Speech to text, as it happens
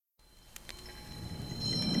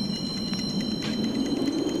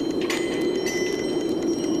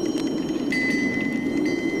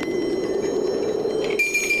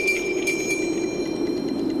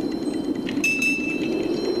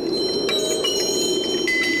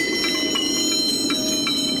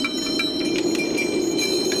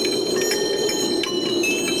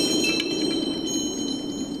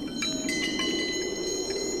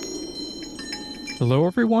Hello,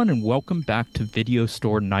 everyone, and welcome back to Video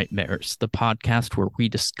Store Nightmares, the podcast where we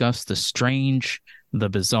discuss the strange, the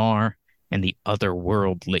bizarre, and the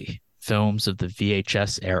otherworldly films of the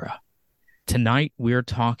VHS era. Tonight, we're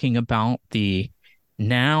talking about the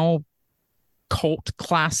now cult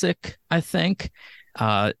classic, I think,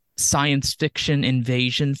 science fiction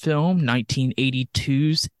invasion film,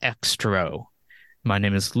 1982's Xtro. My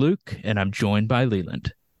name is Luke, and I'm joined by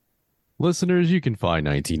Leland. Listeners, you can find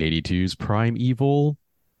 1982's Prime Evil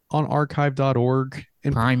on archive.org.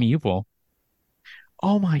 And Primeval.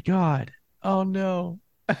 oh my God. Oh no.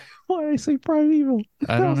 Why did I say Prime Evil?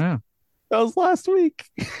 I don't know. That was last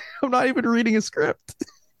week. I'm not even reading a script.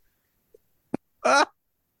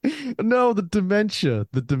 No, the dementia.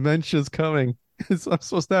 The dementia is coming. I'm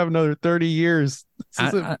supposed to have another 30 years.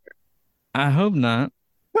 I hope not.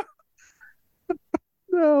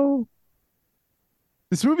 No.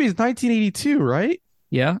 This movie is 1982, right?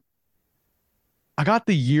 Yeah. I got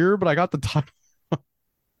the year, but I got the time.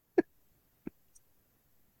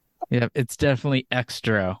 Yeah, it's definitely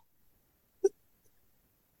Xtro.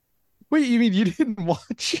 Wait, you mean you didn't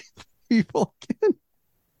watch Evil again?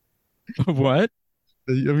 What?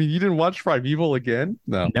 I mean, you didn't watch Prime Evil again?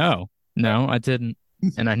 No. No, I didn't.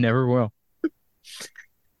 And I never will.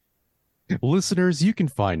 Listeners, you can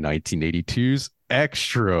find 1982's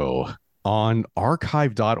Xtro on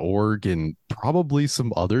archive.org and probably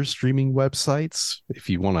some other streaming websites.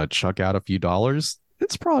 If you want to chuck out a few dollars,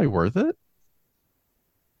 it's probably worth it.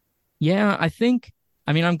 Yeah,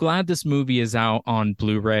 I'm glad this movie is out on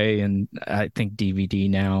Blu-ray and I think DVD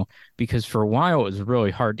now, because for a while it was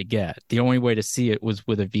really hard to get. The only way to see it was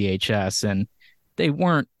with a VHS, and they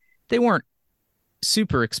weren't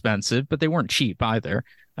super expensive, but they weren't cheap either.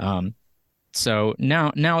 So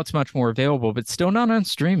now it's much more available, but still not on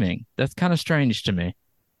streaming. That's kind of strange to me.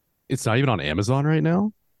 It's not even on Amazon right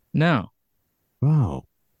now. No. Oh.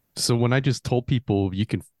 So when I just told people you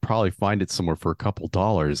can probably find it somewhere for a couple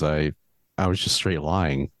dollars, I was just straight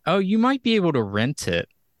lying. Oh, you might be able to rent it.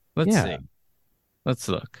 Let's Yeah. see. Let's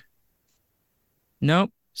look.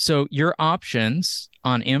 Nope. So your options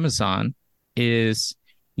on Amazon is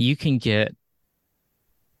you can get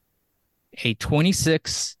a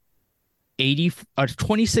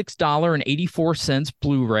 $26.84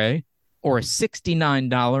 Blu-ray, or a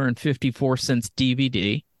 $69.54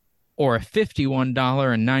 DVD, or a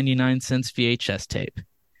 $51.99 VHS tape.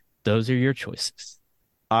 Those are your choices.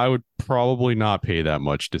 I would probably not pay that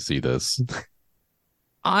much to see this.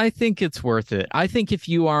 I think it's worth it. I think if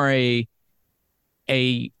you are a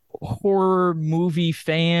horror movie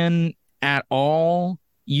fan at all,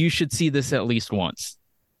 you should see this at least once.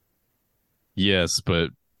 Yes, but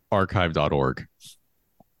archive.org.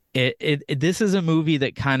 This is a movie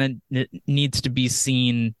that kind of needs to be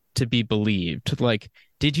seen to be believed. Like,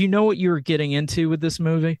 did you know what you were getting into with this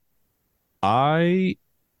movie? I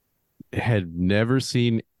had never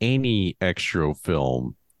seen any Xtro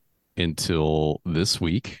film until this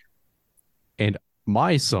week. And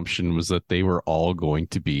my assumption was that they were all going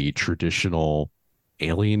to be traditional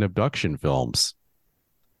alien abduction films.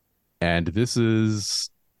 And this is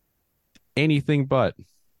anything but.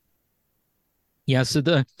 Yeah, so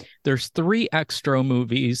there's three Xtro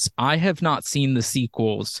movies. I have not seen the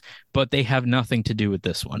sequels, but they have nothing to do with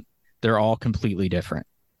this one. They're all completely different.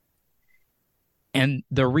 And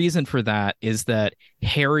the reason for that is that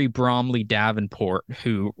Harry Bromley Davenport,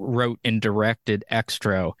 who wrote and directed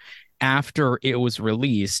Xtro, after it was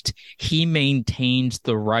released, he maintained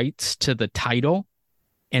the rights to the title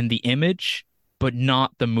and the image, but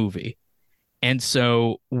not the movie. And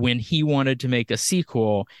so when he wanted to make a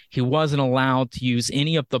sequel, he wasn't allowed to use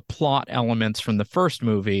any of the plot elements from the first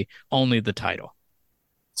movie, only the title.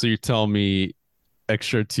 So you're telling me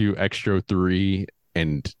Xtro 2, Xtro 3,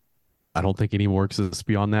 and I don't think any more exists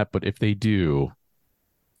beyond that. But if they do,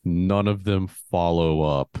 none of them follow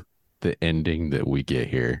up the ending that we get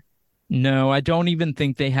here. No, I don't even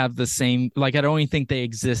think they have the same, like, I don't even think they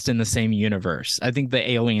exist in the same universe. I think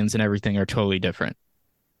the aliens and everything are totally different.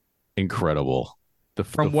 Incredible.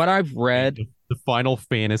 From what I've read, the Final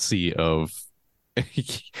Fantasy of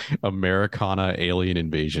Americana alien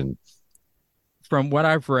invasion. From what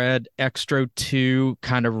I've read, Xtro 2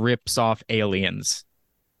 kind of rips off Aliens.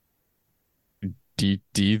 Do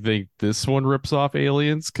you think this one rips off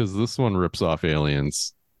Aliens? Because this one rips off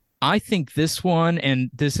Aliens. I think this one,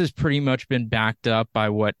 and this has pretty much been backed up by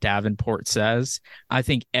what Davenport says, I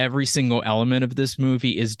think every single element of this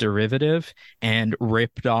movie is derivative and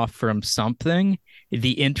ripped off from something.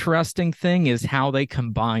 The interesting thing is how they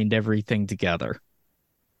combined everything together.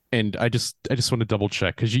 And I just want to double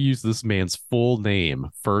check, because you use this man's full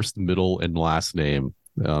name, first, middle, and last name.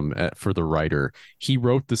 for the writer. He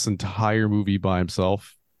wrote this entire movie by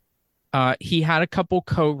himself. He had a couple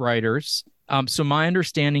co-writers. So my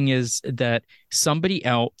understanding is that somebody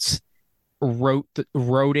else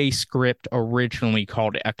wrote a script originally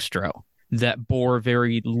called Xtro that bore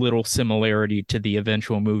very little similarity to the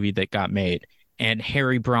eventual movie that got made. And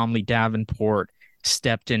Harry Bromley Davenport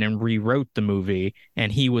stepped in and rewrote the movie,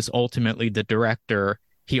 and he was ultimately the director.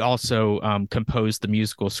 He also composed the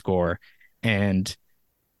musical score, and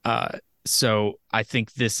so I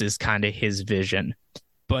think this is kind of his vision.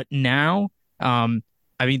 But now,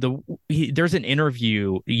 I mean, there's an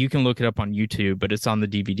interview, you can look it up on YouTube, but it's on the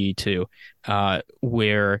DVD too,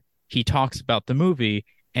 where he talks about the movie,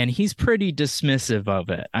 and he's pretty dismissive of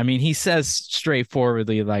it. I mean, he says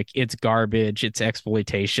straightforwardly, like, it's garbage, it's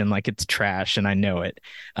exploitation, like it's trash, and I know it.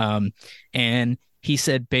 And he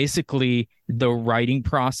said basically the writing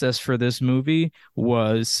process for this movie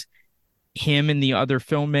was him and the other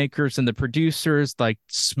filmmakers and the producers like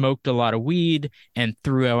smoked a lot of weed and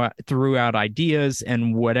threw out ideas,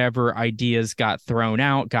 and whatever ideas got thrown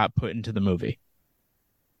out got put into the movie.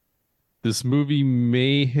 This movie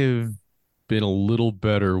may have been a little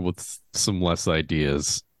better with some less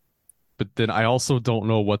ideas, but then I also don't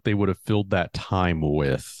know what they would have filled that time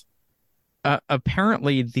with.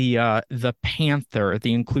 Apparently the Panther,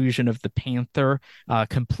 the inclusion of the Panther,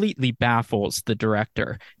 completely baffles the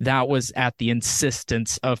director. That was at the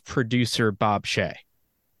insistence of producer Bob Shaye.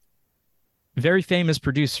 Very famous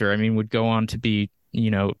producer. I mean, would go on to be,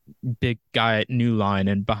 big guy at New Line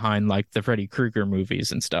and behind like the Freddy Krueger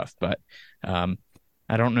movies and stuff. But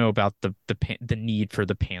I don't know about the need for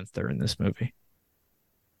the Panther in this movie.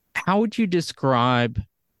 How would you describe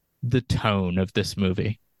the tone of this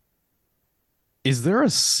movie? Is there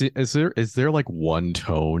like one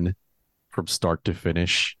tone from start to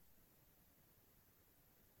finish?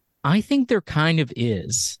 I think there kind of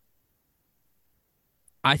is.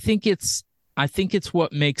 I think it's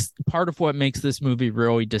what makes part of what makes this movie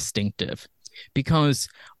really distinctive, because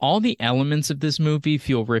all the elements of this movie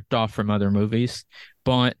feel ripped off from other movies,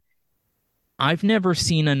 but I've never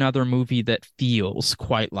seen another movie that feels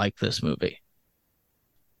quite like this movie.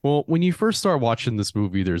 Well, when you first start watching this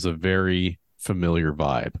movie, there's a very familiar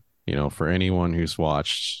vibe, for anyone who's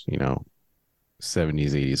watched, 70s,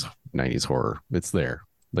 80s, 90s horror. It's there.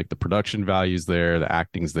 Like the production value's there, the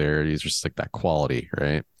acting's there. It's just like that quality,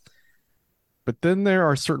 right? But then there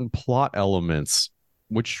are certain plot elements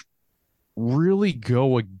which really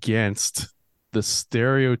go against the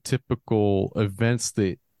stereotypical events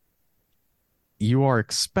that you are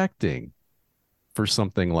expecting for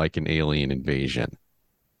something like an alien invasion.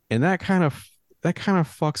 And that kind of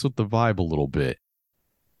fucks with the vibe a little bit.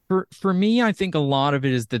 For me, I think a lot of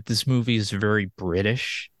it is that this movie is very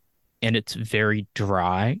British, and it's very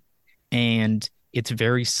dry, and it's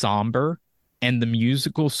very somber, and the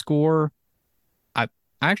musical score, I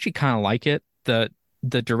actually kind of like it. The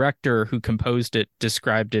director who composed it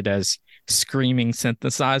described it as screaming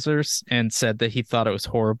synthesizers and said that he thought it was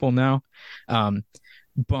horrible now.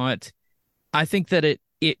 But I think that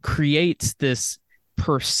it creates this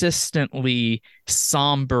persistently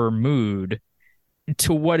somber mood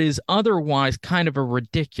to what is otherwise kind of a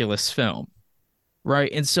ridiculous film,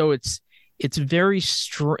 right? And so it's a very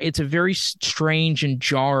strange and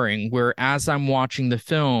jarring, where as I'm watching the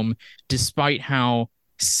film, despite how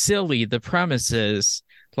silly the premise is,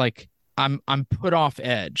 like I'm put off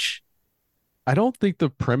edge. I don't think the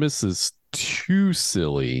premise is too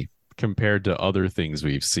silly compared to other things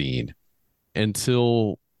we've seen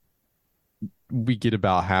until we get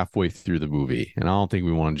about halfway through the movie. And I don't think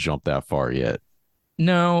we want to jump that far yet.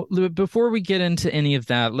 No, before we get into any of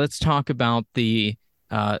that, let's talk about the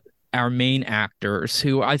our main actors,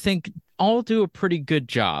 who I think all do a pretty good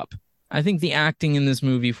job. I think the acting in this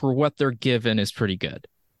movie for what they're given is pretty good.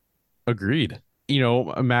 Agreed.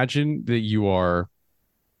 Imagine that you are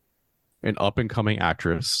an up and coming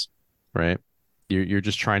actress, right? You're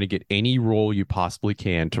just trying to get any role you possibly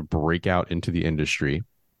can to break out into the industry.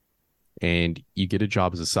 And you get a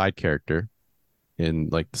job as a side character in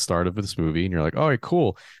like the start of this movie, and you're like, all right,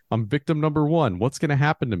 cool. I'm victim number one. What's going to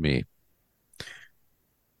happen to me?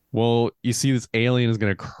 Well, you see this alien is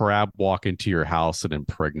going to crab walk into your house and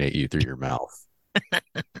impregnate you through your mouth.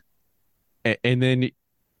 And then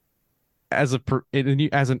as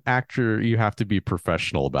an actor, you have to be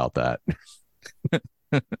professional about that.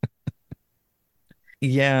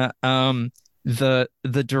 Yeah, the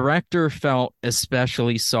director felt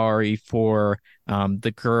especially sorry for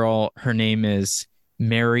the girl. Her name is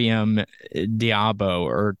Miriam Diabo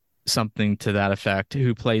or something to that effect,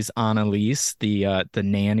 who plays Annalise, the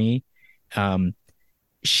nanny.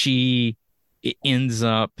 She it ends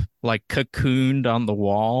up like cocooned on the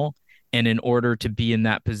wall. And in order to be in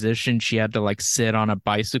that position, she had to like sit on a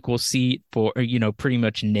bicycle seat for, pretty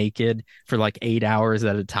much naked for like 8 hours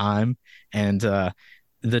at a time. And the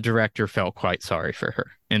director felt quite sorry for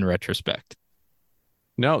her in retrospect.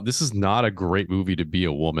 No, this is not a great movie to be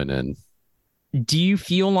a woman in. Do you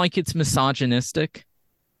feel like it's misogynistic?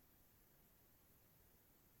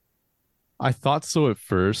 I thought so at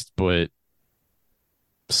first, but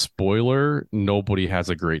spoiler, nobody has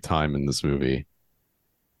a great time in this movie.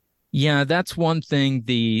 Yeah, that's one thing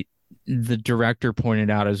the director pointed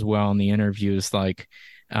out as well in the interviews, like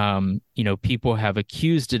people have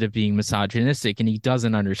accused it of being misogynistic, and he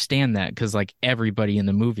doesn't understand that because like everybody in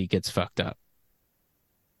the movie gets fucked up.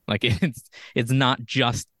 Like it's not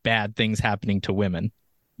just bad things happening to women.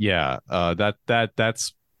 Yeah,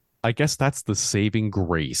 that's I guess that's the saving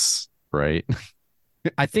grace, right?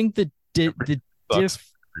 I think the Sucks for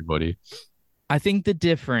diff everybody. I think the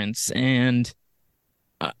difference, and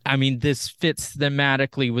I mean, this fits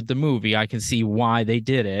thematically with the movie. I can see why they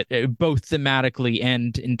did it, both thematically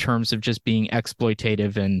and in terms of just being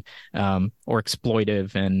exploitative and or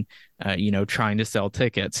exploitive and trying to sell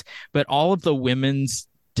tickets. But all of the women's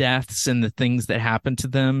deaths and the things that happen to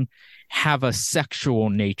them have a sexual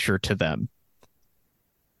nature to them.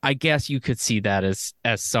 I guess you could see that as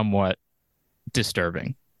somewhat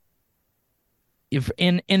disturbing. If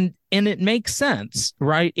and it makes sense,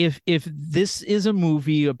 right? If this is a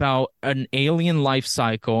movie about an alien life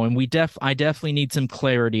cycle, and I definitely need some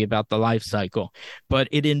clarity about the life cycle, but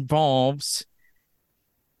it involves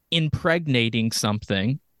impregnating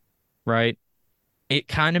something, right? It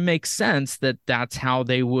kind of makes sense that that's how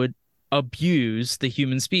they would abuse the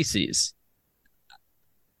human species.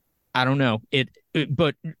 I don't know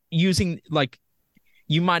but using like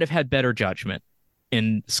you might have had better judgment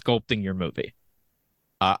in sculpting your movie.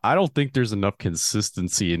 I don't think there's enough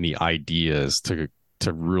consistency in the ideas to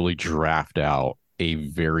really draft out a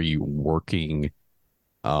very working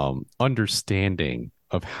understanding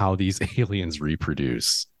of how these aliens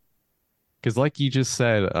reproduce. Because, like you just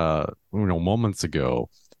said, moments ago,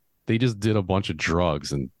 they just did a bunch of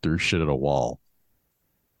drugs and threw shit at a wall.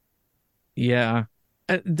 Yeah.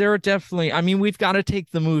 There are definitely, I mean, we've got to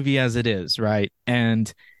take the movie as it is, right?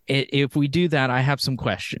 And if we do that, I have some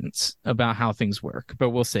questions about how things work, but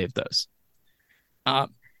we'll save those. Uh,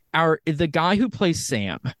 the guy who plays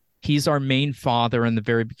Sam, he's our main father in the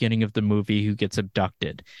very beginning of the movie who gets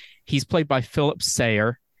abducted. He's played by Philip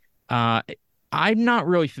Sayer. Uh, I'm not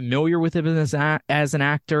really familiar with him as an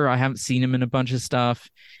actor. I haven't seen him in a bunch of stuff.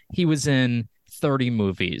 He was in 30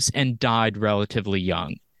 movies and died relatively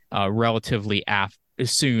young, relatively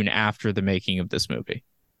soon after the making of this movie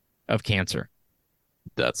of cancer.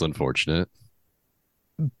 That's unfortunate.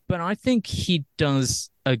 But I think he does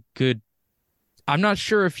a good. I'm not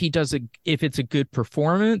sure if it's a good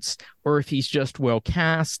performance or if he's just well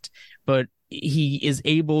cast, but he is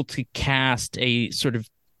able to cast a sort of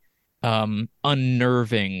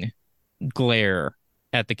unnerving glare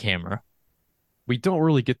at the camera. We don't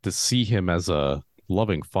really get to see him as a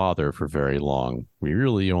loving father for very long. We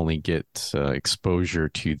really only get exposure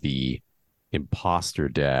to the imposter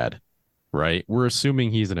dad, right? We're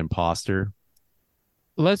assuming he's an imposter.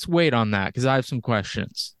 Let's wait on that because I have some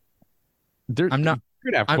questions. I'm not.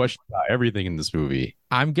 You're gonna have questions about everything in this movie.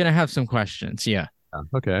 I'm gonna have some questions. Yeah.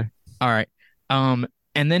 Okay. All right.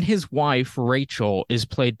 And then his wife Rachel is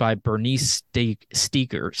played by Bernice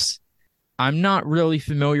Stegers. I'm not really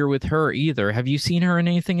familiar with her either. Have you seen her in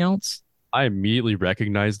anything else? I immediately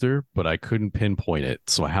recognized her, but I couldn't pinpoint it,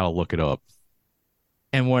 so I had to look it up.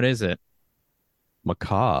 And what is it?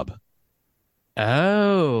 Macabre.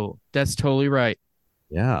 Oh, that's totally right.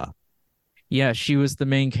 Yeah. Yeah, she was the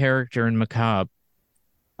main character in Macabre.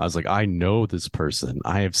 I was like, I know this person.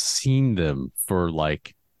 I have seen them for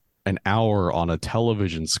like an hour on a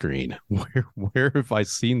television screen. Where have I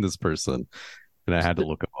seen this person? And I had to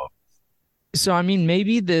look him up. So, I mean,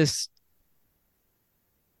 maybe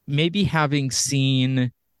having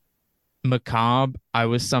seen Macabre, I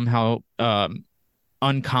was somehow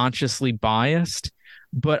unconsciously biased,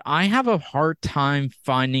 but I have a hard time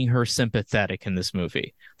finding her sympathetic in this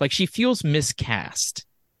movie. Like she feels miscast.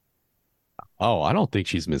 Oh, I don't think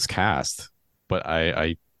she's miscast, but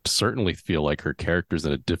I certainly feel like her character's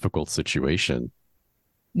in a difficult situation.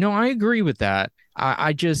 No, I agree with that.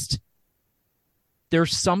 I just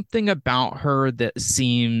there's something about her that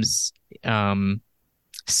seems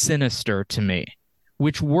sinister to me,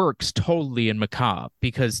 which works totally in Macabre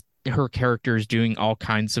because her character is doing all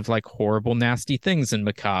kinds of like horrible, nasty things in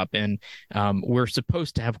Macabre, and we're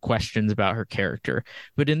supposed to have questions about her character.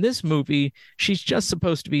 But in this movie, she's just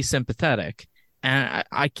supposed to be sympathetic. and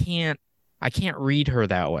I can't read her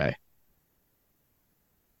that way.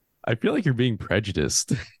 I feel like you're being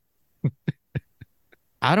prejudiced.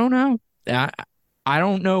 I don't know. I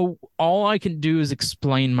don't know. All I can do is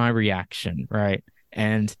explain my reaction, right?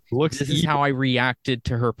 And Looks this is how evil. I reacted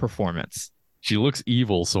to her performance. She looks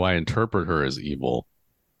evil, so I interpret her as evil.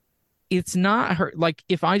 It's not her. Like,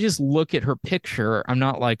 if I just look at her picture, I'm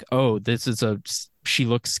not like, oh, she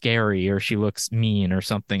looks scary or she looks mean or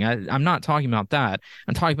something. I'm not talking about that.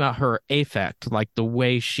 I'm talking about her affect, like the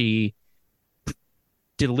way she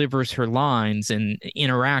delivers her lines and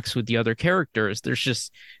interacts with the other characters. There's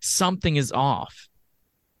just something is off.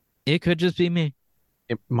 It could just be me.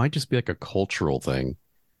 It might just be like a cultural thing.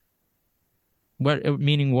 What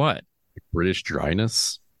meaning what? British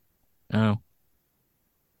dryness. Oh,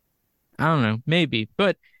 I don't know. Maybe,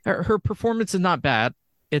 but her performance is not bad.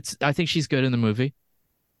 I think she's good in the movie.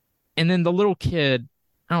 And then the little kid,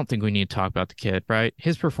 I don't think we need to talk about the kid, right?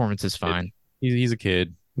 His performance is It, fine. he's a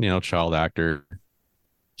kid, child actor.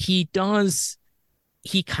 He does,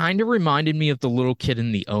 he kind of reminded me of the little kid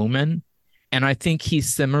in The Omen. And I think he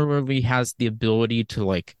similarly has the ability to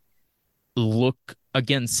like look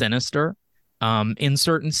again sinister in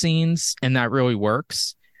certain scenes, and that really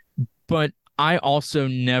works. But I also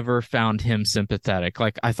never found him sympathetic.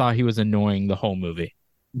 Like I thought he was annoying the whole movie.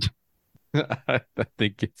 I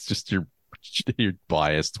think it's just your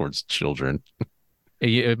bias towards children.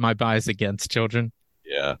 My bias against children.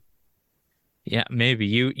 Yeah. Yeah, maybe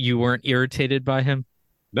you weren't irritated by him.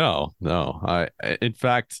 No, no. In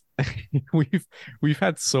fact, we've we've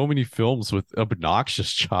had so many films with obnoxious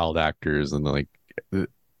child actors and like uh,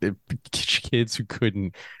 kids who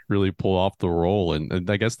couldn't really pull off the role. And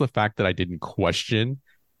I guess the fact that I didn't question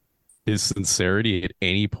his sincerity at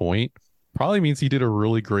any point probably means he did a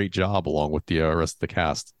really great job along with the rest of the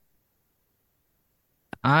cast.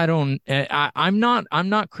 I don't. I'm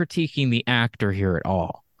not critiquing the actor here at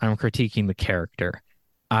all. I'm critiquing the character.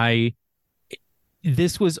 I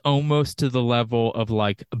This was almost to the level of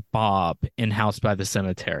like Bob in House by the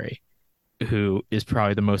Cemetery, who is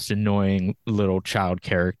probably the most annoying little child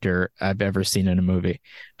character I've ever seen in a movie.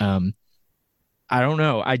 Um, I don't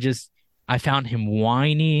know. I found him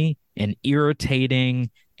whiny and irritating,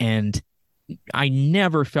 and I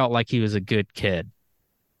never felt like he was a good kid.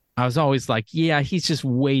 I was always like, yeah, he's just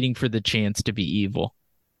waiting for the chance to be evil.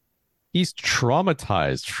 He's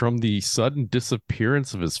traumatized from the sudden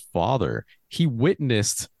disappearance of his father. He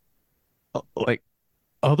witnessed like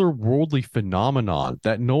otherworldly phenomenon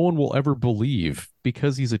that no one will ever believe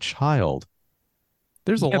because he's a child.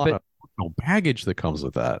 There's a Yeah, lot but of baggage that comes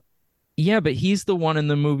with that. yeah, but he's the one in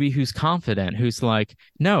the movie who's confident, who's like,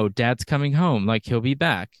 no, dad's coming home, like he'll be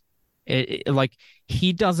back. Like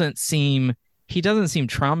he doesn't seem he doesn't seem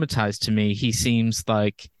traumatized to me. He seems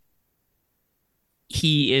like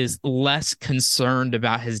he is less concerned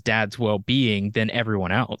about his dad's well-being than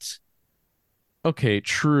everyone else. Okay,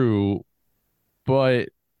 true, but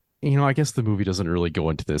I guess the movie doesn't really go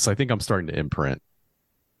into this. I think I'm starting to imprint,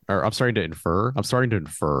 or I'm starting to infer. I'm starting to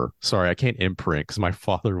infer. Sorry, I can't imprint because my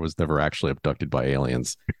father was never actually abducted by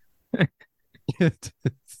aliens. It's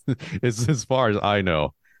as far as I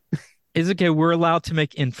know. Is okay, we're allowed to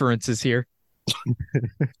make inferences here.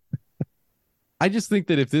 I just think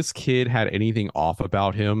that if this kid had anything off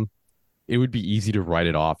about him, it would be easy to write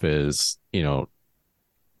it off as,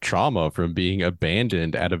 trauma from being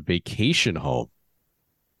abandoned at a vacation home.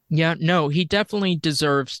 Yeah, no, he definitely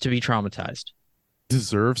deserves to be traumatized.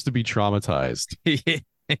 Deserves to be traumatized.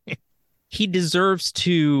 He deserves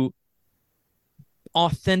to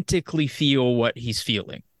authentically feel what he's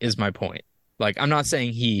feeling, is my point. Like, I'm not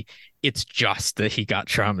saying it's just that he got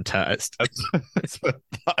traumatized. That's what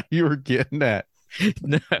I thought you were getting at.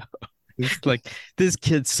 No, it's like this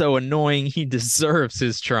kid's so annoying, he deserves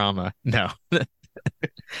his trauma. No,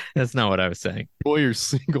 that's not what I was saying. Boy, your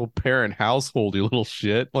single parent household, you little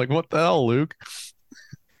shit. Like, what the hell, Luke?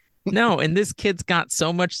 No, and this kid's got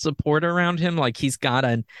so much support around him. Like, he's got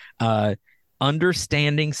an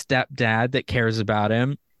understanding stepdad that cares about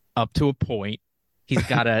him up to a point. He's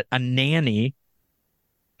got a nanny,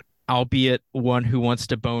 albeit one who wants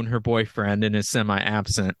to bone her boyfriend and is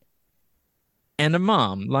semi-absent, and a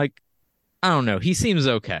mom. Like, I don't know. He seems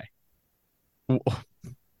okay.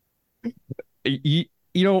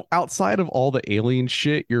 Outside of all the alien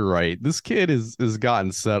shit, you're right. This kid is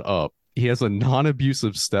gotten set up. He has a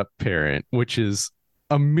non-abusive step parent, which is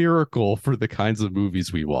a miracle for the kinds of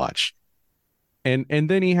movies we watch. And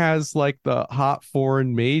then he has like the hot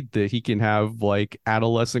foreign maid that he can have like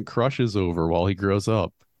adolescent crushes over while he grows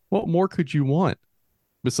up. What more could you want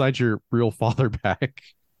besides your real father back?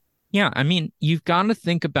 Yeah, I mean, you've got to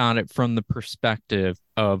think about it from the perspective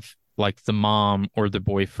of like the mom or the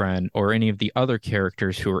boyfriend or any of the other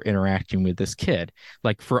characters who are interacting with this kid.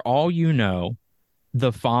 Like, for all you know,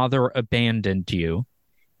 the father abandoned you,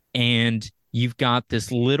 and you've got this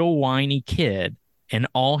little whiny kid, and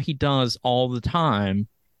all he does all the time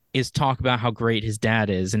is talk about how great his dad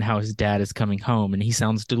is and how his dad is coming home, and he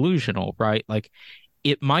sounds delusional, right? Like,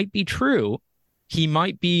 it might be true. He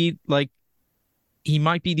might be like, he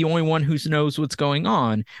might be the only one who knows what's going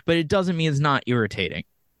on, but it doesn't mean it's not irritating.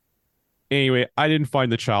 Anyway, I didn't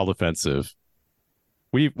find the child offensive.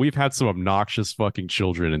 We've had some obnoxious fucking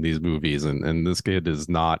children in these movies, and this kid is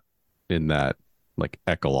not in that like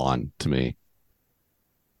echelon to me.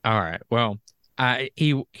 All right. Well,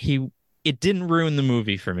 he it didn't ruin the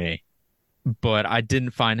movie for me, but I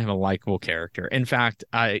didn't find him a likable character. In fact,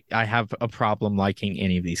 I have a problem liking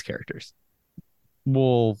any of these characters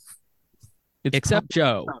Well, it's except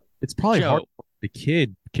probably Joe. it's probably hard Joe. for the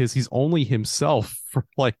kid because he's only himself for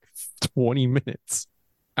like 20 minutes.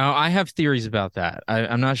 Oh, I have theories about that.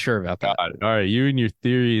 I'm not sure about God. that. All right, you and your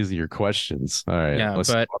theories and your questions. All right, Yeah,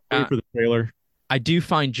 let's but wait for the trailer. I do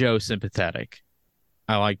find Joe sympathetic.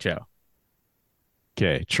 I like Joe.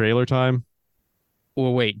 Okay, trailer time.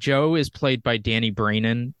 Well, wait, Joe is played by Danny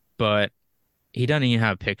Brainin, but he doesn't even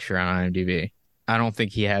have a picture on IMDb. I don't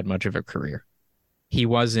think he had much of a career. He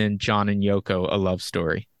was in John and Yoko, A Love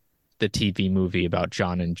Story, the TV movie about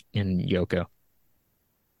John and Yoko.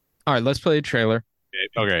 All right, let's play the trailer.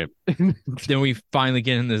 Okay. Then we finally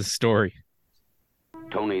get into the story.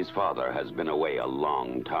 Tony's father has been away a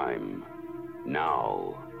long time.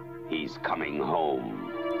 Now, he's coming home.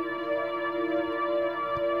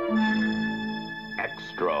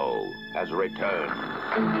 Xtro has returned.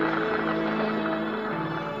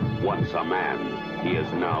 Once a man, he is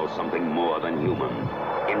now something more than human.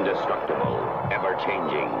 Indestructible,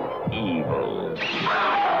 ever-changing, evil.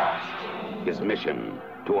 His mission,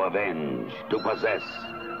 to avenge, to possess,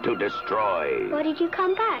 to destroy. Why did you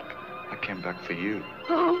come back? I came back for you.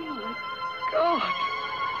 Oh my God!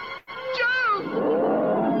 Joe!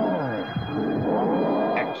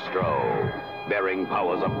 Xtro, bearing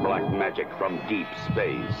powers of black magic from deep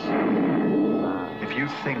space. If you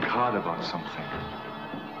think hard about something,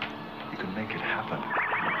 you can make it happen.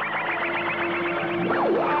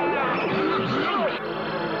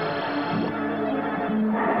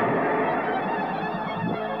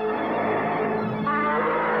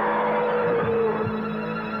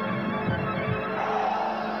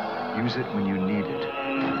 Use it when you need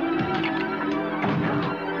it.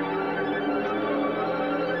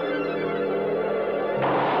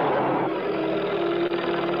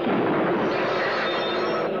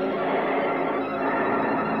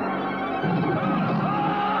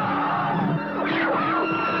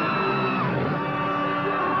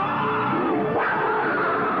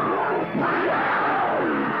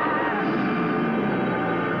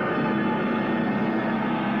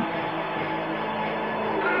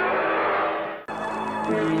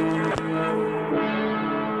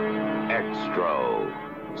 Xtro.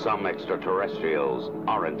 Some extraterrestrials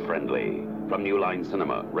aren't friendly. From New Line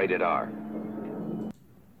Cinema, rated R.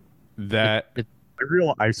 That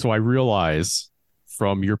I realize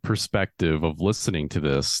from your perspective of listening to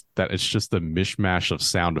this that it's just a mishmash of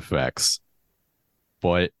sound effects.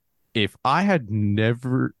 But if I had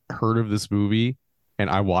never heard of this movie and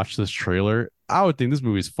I watched this trailer, I would think this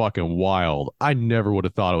movie is fucking wild. I never would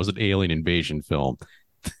have thought it was an alien invasion film.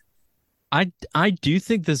 I do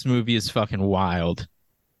think this movie is fucking wild.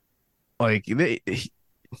 Like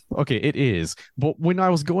okay, it is. But when I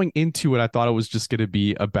was going into it, I thought it was just going to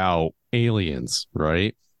be about aliens,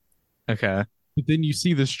 right? Okay. But then you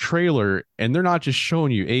see this trailer and they're not just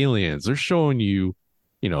showing you aliens, they're showing you,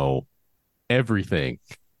 everything.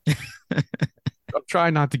 I'm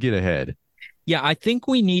trying not to get ahead. Yeah, I think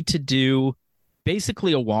we need to do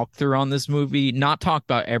basically a walkthrough on this movie, not talk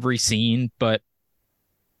about every scene, but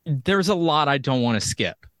there's a lot I don't want to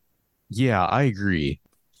skip. Yeah, I agree.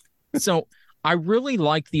 So I really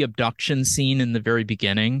like the abduction scene in the very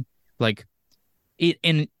beginning. Like it,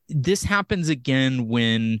 and this happens again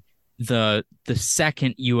when the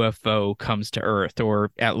second UFO comes to Earth, or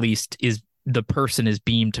at least is the person is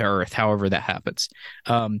beamed to Earth, however that happens.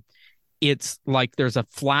 It's like there's a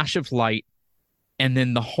flash of light and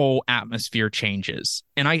then the whole atmosphere changes.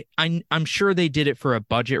 And I'm sure they did it for a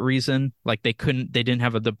budget reason. Like they didn't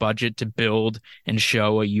have the budget to build and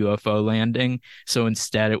show a UFO landing. So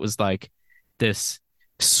instead it was like this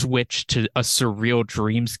switch to a surreal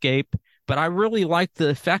dreamscape. But I really like the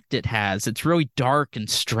effect it has. It's really dark and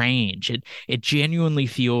strange. It genuinely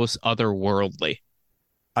feels otherworldly.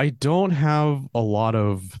 I don't have a lot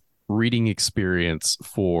of reading experience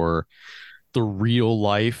for the real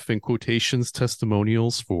life, in quotations,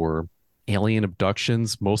 testimonials for alien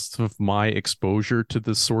abductions. Most of my exposure to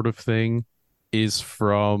this sort of thing is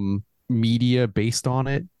from media based on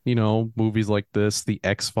it, movies like this, the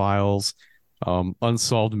X-Files,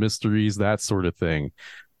 Unsolved Mysteries, that sort of thing.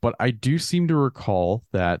 But I do seem to recall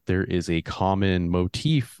that there is a common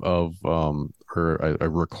motif of or a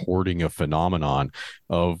recording, a phenomenon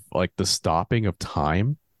of like the stopping of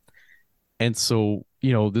time. And so,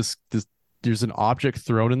 this there's an object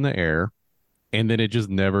thrown in the air and then it just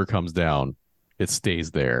never comes down. It stays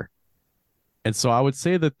there. And so I would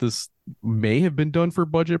say that this may have been done for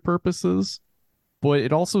budget purposes, but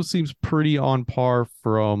it also seems pretty on par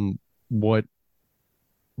from what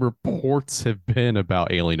reports have been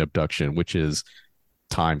about alien abduction, which is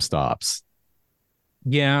time stops.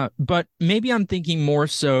 Yeah, but maybe I'm thinking more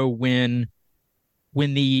so when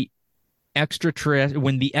the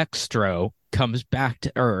when the Xtro comes back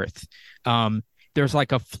to Earth, there's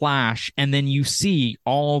like a flash, and then you see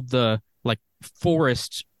all the like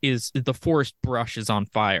the forest brush is on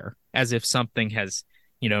fire, as if something has,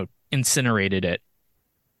 incinerated it.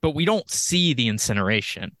 But we don't see the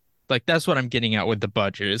incineration. Like that's what I'm getting at with the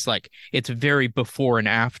budget. It's like it's very before and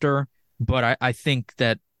after, but I think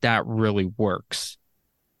that really works.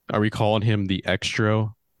 Are we calling him the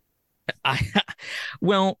Xtro?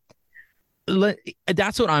 Well,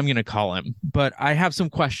 that's what I'm going to call him, but I have some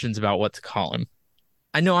questions about what to call him.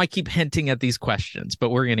 I know I keep hinting at these questions, but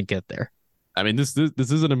we're going to get there. I mean, this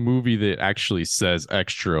isn't a movie that actually says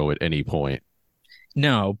Xtro at any point.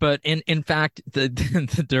 No, but in fact, the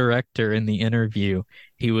director in the interview,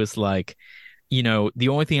 he was like, the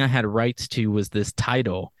only thing I had rights to was this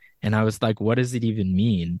title. And I was like, what does it even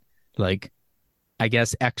mean? Like, I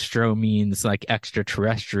guess Xtro means like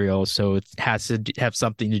extraterrestrial, so it has to have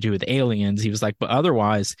something to do with aliens. He was like, but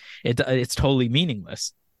otherwise, it's totally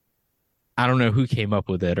meaningless. I don't know who came up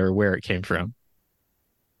with it or where it came from.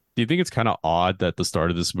 Do you think it's kind of odd that at the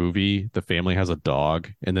start of this movie, the family has a dog,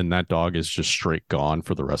 and then that dog is just straight gone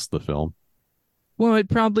for the rest of the film? Well, it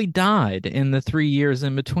probably died in the 3 years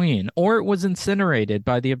in between, or it was incinerated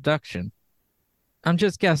by the abduction. I'm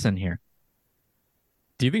just guessing here.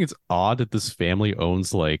 Do you think it's odd that this family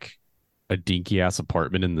owns like a dinky ass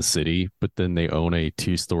apartment in the city, but then they own a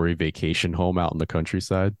 2-story vacation home out in the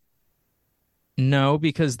countryside? No,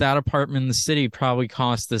 because that apartment in the city probably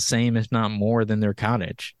cost the same, if not more, than their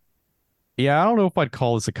cottage. Yeah, I don't know if I'd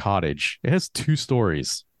call this a cottage. It has 2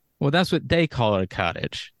 stories. Well, that's what they call it, a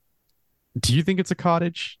cottage. Do you think it's a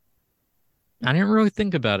cottage? I didn't really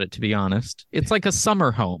think about it, to be honest. It's like a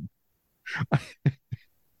summer home.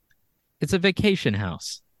 It's a vacation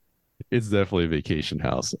house. It's definitely a vacation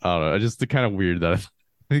house. I don't know. It's just kind of weird that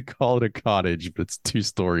they call it a cottage, but it's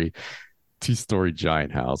 2-story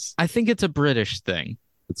giant house. I think it's a British thing.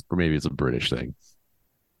 Maybe it's a British thing.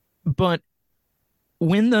 But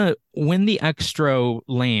when the Xtro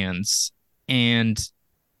lands and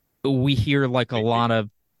we hear like a lot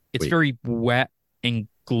of it's very wet and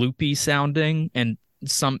gloopy sounding, and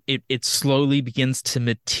it slowly begins to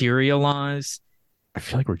materialize. I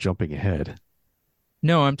feel like we're jumping ahead.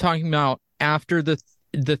 No, I'm talking about after the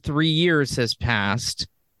 3 years has passed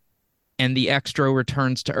and the Xtro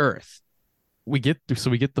returns to Earth. We get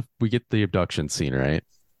the abduction scene, right?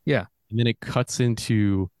 Yeah. And then it cuts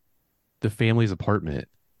into the family's apartment.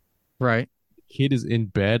 Right. The kid is in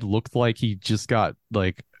bed, looked like he just got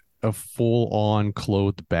like a full-on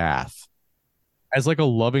clothed bath. As like a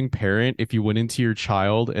loving parent, if you went into your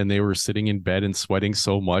child and they were sitting in bed and sweating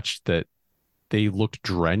so much that they looked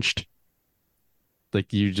drenched,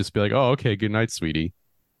 like you just be like, oh, okay, good night, sweetie.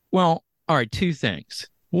 Well, all right, 2 things.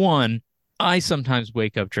 One, I sometimes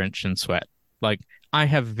wake up drenched in sweat. Like I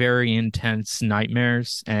have very intense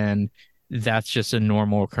nightmares, and that's just a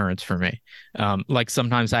normal occurrence for me. Like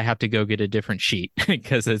sometimes I have to go get a different sheet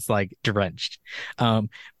because it's like drenched.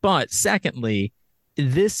 But secondly,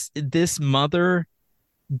 this mother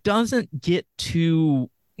doesn't get too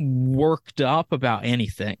worked up about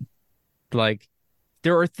anything. Like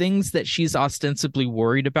there are things that she's ostensibly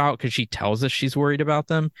worried about because she tells us she's worried about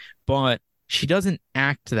them, but she doesn't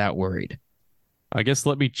act that worried. I guess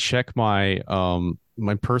let me check my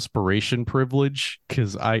my perspiration privilege,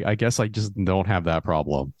 because I guess I just don't have that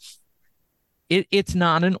problem. It's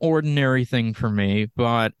not an ordinary thing for me,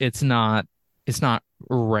 but it's not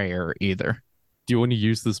rare either. Do you want to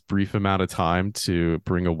use this brief amount of time to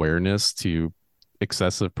bring awareness to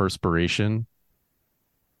excessive perspiration?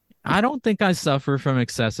 I don't think I suffer from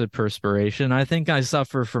excessive perspiration. I think I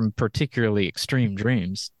suffer from particularly extreme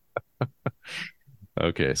dreams.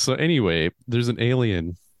 Okay, so anyway, there's an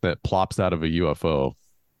alien that plops out of a UFO.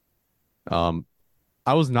 Um,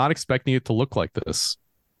 I was not expecting it to look like this.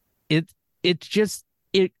 It it just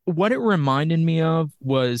it what it reminded me of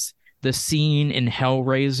was the scene in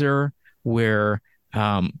Hellraiser where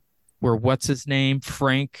um what's his name?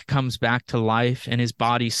 Frank comes back to life and his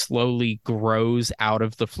body slowly grows out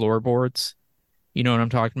of the floorboards. You know what I'm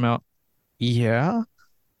talking about? Yeah,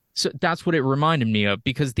 So that's what it reminded me of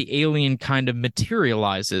because the alien kind of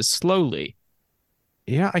materializes slowly.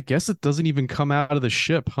 yeah. I guess it doesn't even come out of the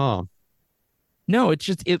ship, huh? No,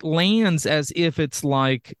 it lands as if it's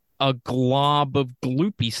like a glob of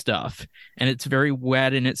gloopy stuff and it's very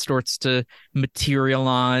wet and it starts to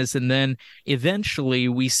materialize and then eventually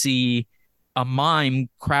we see a mime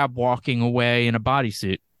crab walking away in a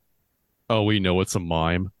bodysuit. Oh, we know it's a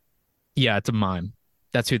mime. Yeah, it's a mime.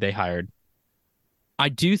 That's who they hired. I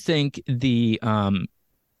do think the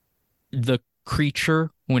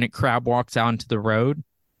creature when it crab walks out into the road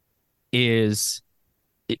is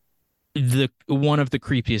the one of the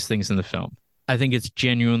creepiest things in the film. I think it's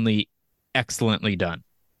genuinely excellently done.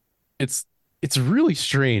 It's it's really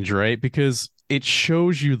strange, right? Because it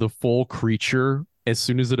shows you the full creature as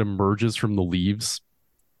soon as it emerges from the leaves,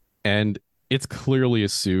 and it's clearly a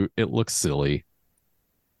suit. It looks silly,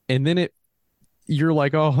 and then it you're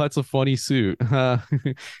like, oh, that's a funny suit, and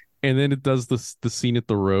then it does the scene at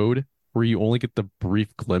the road where you only get the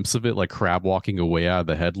brief glimpse of it, like crab walking away out of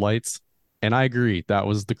the headlights. And I agree, that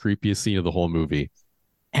was the creepiest scene of the whole movie.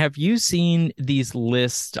 Have you seen these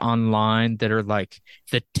lists online that are like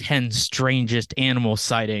the 10 strangest animal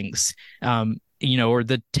sightings? Or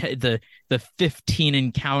the 15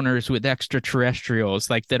 encounters with extraterrestrials,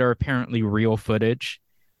 like that are apparently real footage.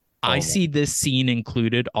 I Oh, see this scene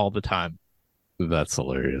included all the time. that's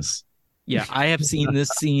hilarious. Yeah, I have seen this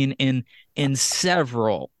scene in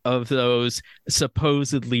several of those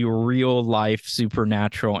supposedly real life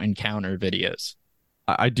supernatural encounter videos.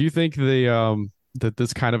 I do think they that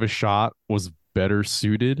this kind of a shot was better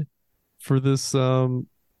suited for this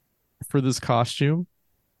costume.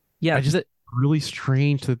 Yeah, I just really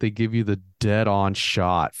strange that they give you the dead on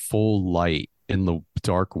shot, full light in the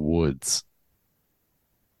dark woods.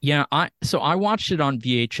 yeah, I watched it on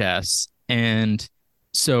VHS and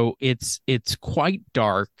so it's quite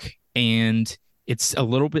dark and it's a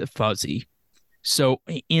little bit fuzzy. So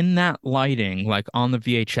in that lighting, like on the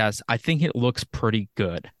VHS, I think it looks pretty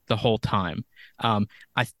good the whole time.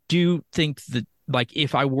 I do think that like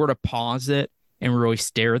if I were to pause it and really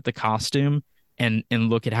stare at the costume and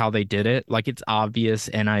look at how they did it, like it's obvious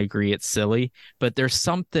and I agree it's silly, but there's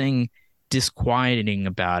something disquieting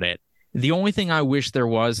about it. The only thing I wish there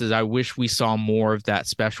was is I wish we saw more of that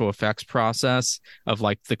special effects process of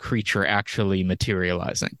like the creature actually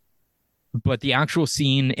materializing. But the actual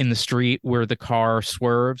scene in the street where the car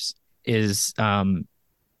swerves is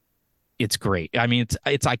it's great. I mean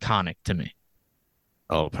it's iconic to me.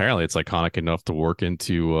 Oh, apparently it's iconic enough to work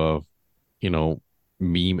into you know,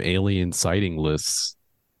 meme alien sighting lists.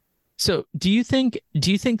 So do you think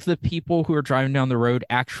the people who are driving down the road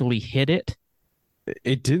actually hit it?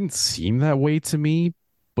 It didn't seem that way to me,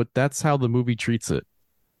 but that's how the movie treats it.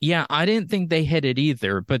 Yeah, I didn't think they hit it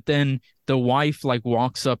either, but then the wife like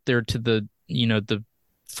walks up there to the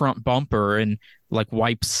front bumper and like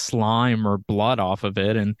wipes slime or blood off of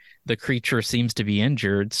it and the creature seems to be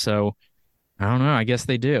injured, so I don't know, I guess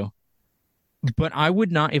they do. But I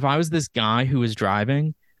would not, if I was this guy who was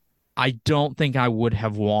driving, I don't think I would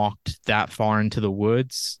have walked that far into the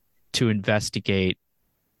woods to investigate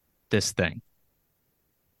this thing.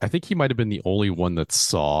 I think he might have been the only one that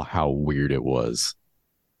saw how weird it was.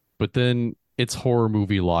 But then it's horror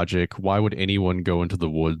movie logic. Why would anyone go into the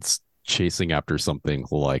woods chasing after something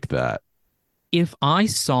like that? If I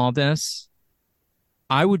saw this,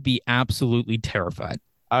 I would be absolutely terrified.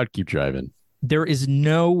 I would keep driving. There is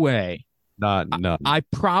no way. Not I, none. I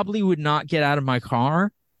probably would not get out of my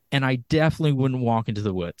car, and I definitely wouldn't walk into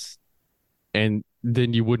the woods. And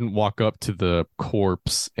then you wouldn't walk up to the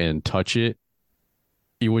corpse and touch it.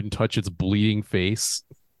 You wouldn't touch its bleeding face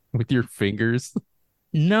with your fingers.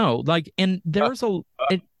 No, like, and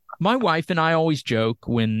my wife and I always joke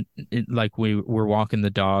when like we're walking the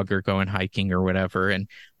dog or going hiking or whatever, and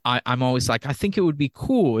I'm always like, I think it would be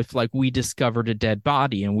cool if like we discovered a dead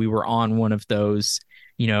body and we were on one of those,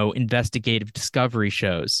 investigative discovery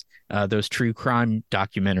shows, those true crime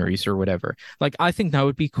documentaries or whatever. Like, I think that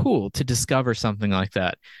would be cool to discover something like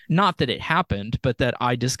that. Not that it happened, but that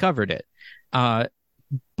I discovered it.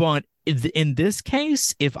 But in this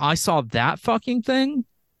case, if I saw that fucking thing,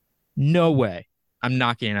 no way. I'm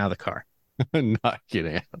not getting out of the car. Not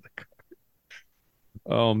getting out of the car.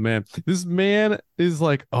 Oh man. This man is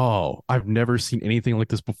like, oh, I've never seen anything like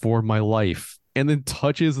this before in my life. and then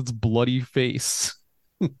touches its bloody face.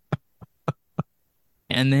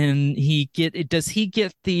 And then does he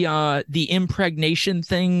get the impregnation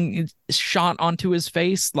thing shot onto his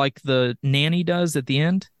face like the nanny does at the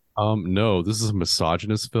end? No, this is a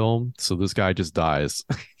misogynist film, so this guy just dies.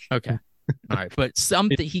 Okay. All right, but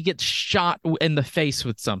he gets shot in the face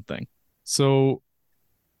with something. So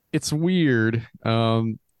it's weird.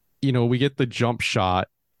 We get the jump shot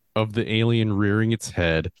of the alien rearing its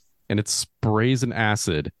head, and it sprays an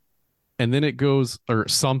acid, and then it goes or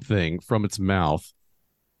something from its mouth,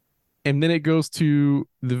 and then it goes to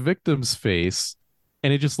the victim's face,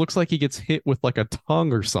 and it just looks like he gets hit with like a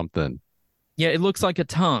tongue or something. Yeah, it looks like a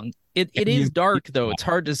tongue. It is dark though. It's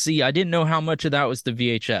hard to see. I didn't know how much of that was the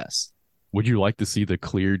VHS. Would you like to see the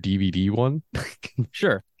clear DVD one?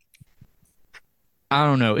 Sure. I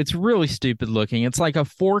don't know. It's really stupid looking. It's like a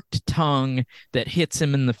forked tongue that hits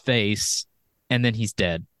him in the face, and then he's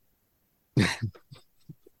dead.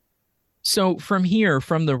 So from here,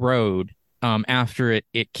 from the road, after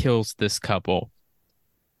it kills this couple,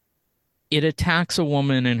 it attacks a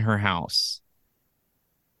woman in her house.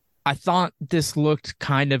 I thought this looked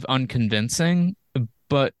kind of unconvincing,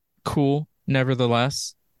 but cool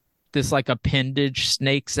nevertheless. This like appendage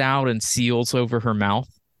snakes out and seals over her mouth.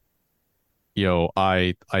 Yo,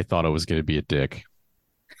 I thought it was going to be a dick.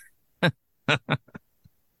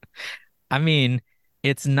 I mean,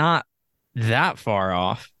 it's not that far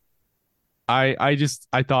off. I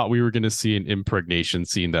thought we were going to see an impregnation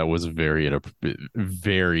scene that was very,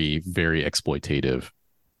 very, very exploitative.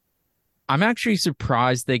 I'm actually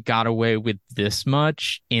surprised they got away with this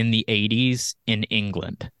much in the 80s in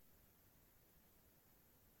England.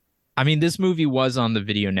 I mean, this movie was on the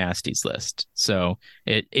video nasties list, so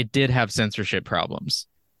it did have censorship problems,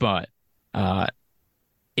 but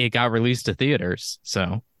it got released to theaters,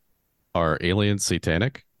 so. Are aliens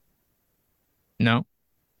satanic? No.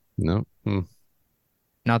 No.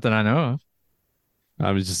 Not that I know of.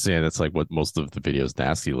 I was just saying that's like what most of the videos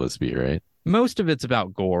nasty lists be, right? Most of it's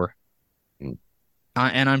about gore.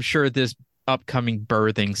 And I'm sure this upcoming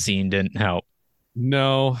birthing scene didn't help.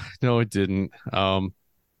 No, it didn't.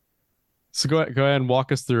 So go ahead and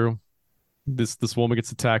walk us through. This woman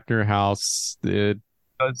gets attacked in her house. It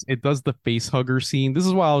does the face hugger scene. This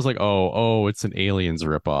is why I was like, oh, it's an Aliens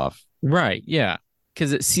ripoff. Right, yeah.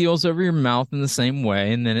 Because it seals over your mouth in the same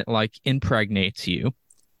way, and then it like impregnates you.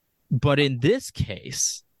 But in this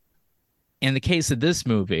case, in the case of this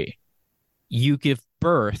movie, you give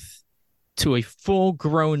birth to a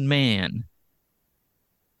full-grown man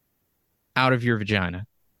out of your vagina.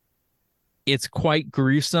 It's quite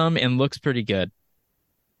gruesome and looks pretty good.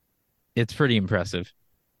 It's pretty impressive.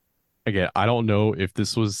 Again, I don't know if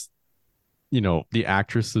this was, the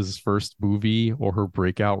actress's first movie or her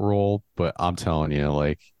breakout role, but I'm telling you,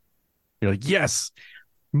 like, you're like, yes,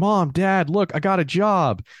 Mom, Dad, look, I got a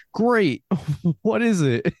job. Great. What is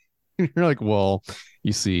it? You're like, well,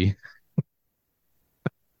 you see.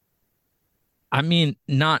 I mean,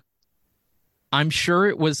 I'm sure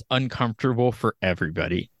it was uncomfortable for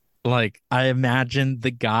everybody. Like, I imagine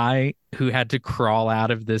the guy who had to crawl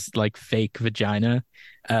out of this like fake vagina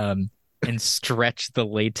and stretch the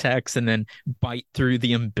latex and then bite through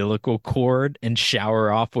the umbilical cord and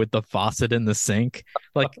shower off with the faucet in the sink.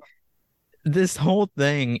 Like, this whole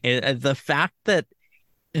thing, the fact that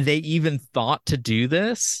they even thought to do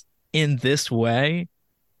this in this way,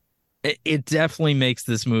 it definitely makes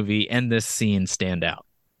this movie and this scene stand out.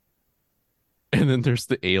 And then there's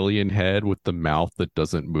the alien head with the mouth that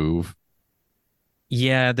doesn't move.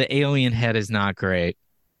 Yeah, the alien head is not great.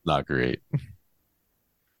 Not great.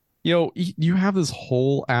 You have this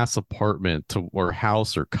whole ass apartment or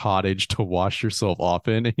house or cottage to wash yourself off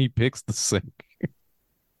in, and he picks the sink.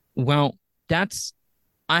 Well,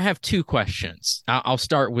 I have two questions. I'll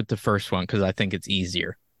start with the first one because I think it's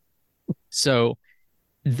easier. So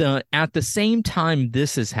at the same time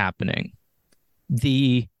this is happening,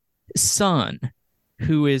 the son,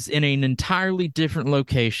 who is in an entirely different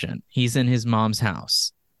location, he's in his mom's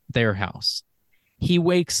house, their house. He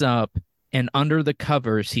wakes up and under the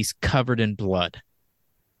covers, he's covered in blood.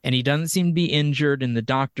 And he doesn't seem to be injured. And the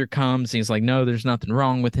doctor comes and he's like, no, there's nothing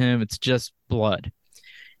wrong with him. It's just blood.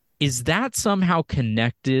 Is that somehow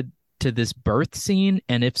connected to this birth scene?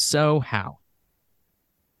 And if so, how?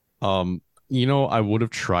 I would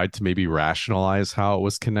have tried to maybe rationalize how it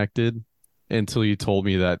was connected until you told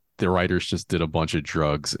me that the writers just did a bunch of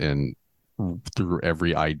drugs and threw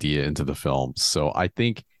every idea into the film. So I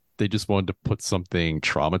think they just wanted to put something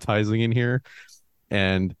traumatizing in here.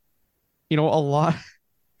 And,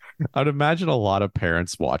 I'd imagine a lot of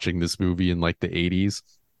parents watching this movie in like the 80s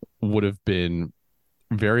would have been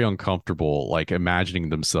very uncomfortable, like imagining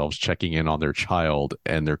themselves checking in on their child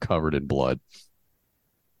and they're covered in blood.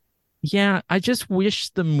 Yeah, I just wish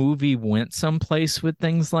the movie went someplace with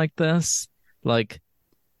things like this. Like,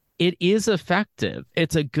 it is effective.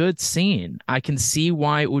 It's a good scene. I can see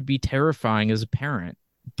why it would be terrifying as a parent,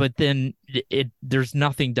 but then there's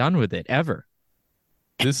nothing done with it ever.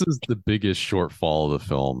 This is the biggest shortfall of the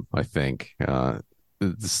film, I think.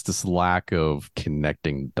 This lack of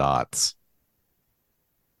connecting dots.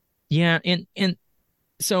 Yeah, and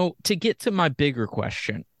so to get to my bigger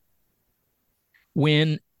question,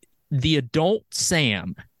 when the adult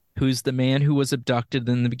Sam, who's the man who was abducted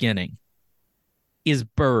in the beginning, is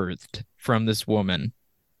birthed from this woman,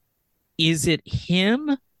 is it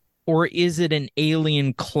him or is it an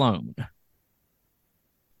alien clone?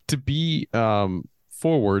 To be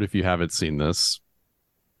forward, if you haven't seen this,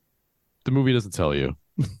 the movie doesn't tell you.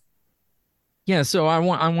 Yeah, so I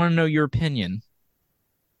want to know your opinion.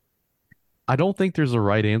 I don't think there's a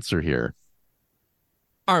right answer here.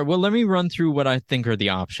 All right, well, let me run through what I think are the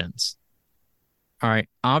options. All right,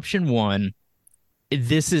 option one,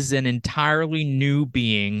 this is an entirely new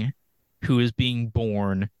being who is being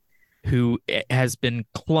born, who has been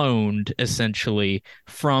cloned essentially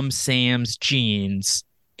from Sam's genes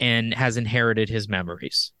and has inherited his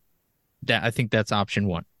memories. That I think that's option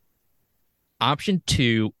one. Option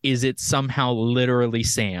two, is it somehow literally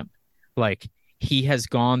Sam? Like he has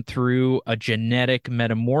gone through a genetic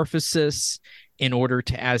metamorphosis in order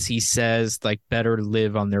to, as he says, like better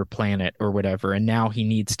live on their planet or whatever. And now he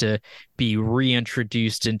needs to be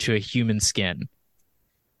reintroduced into a human skin.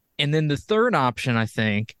 And then the third option, I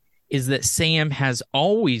think, is that Sam has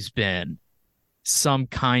always been some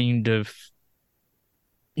kind of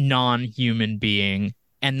non-human being,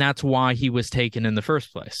 and that's why he was taken in the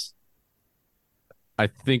first place. I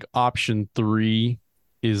think option 3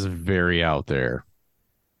 is very out there.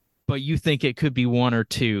 But you think it could be one or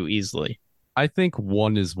two easily? I think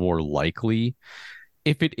 1 is more likely.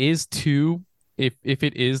 If it is 2, if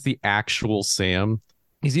it is the actual Sam,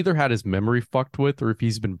 he's either had his memory fucked with or if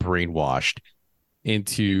he's been brainwashed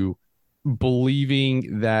into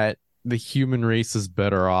believing that the human race is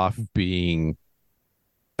better off being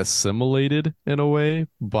assimilated in a way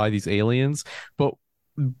by these aliens. But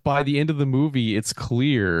by the end of the movie, it's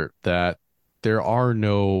clear that there are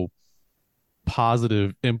no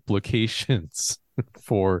positive implications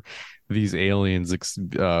for these aliens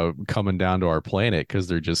coming down to our planet because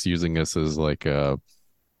they're just using us as like a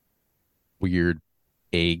weird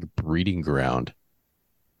egg breeding ground.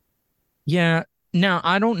 Yeah. Now,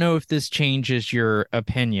 I don't know if this changes your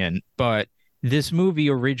opinion, but this movie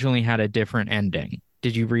originally had a different ending.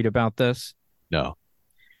 Did you read about this? No.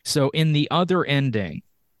 So in the other ending,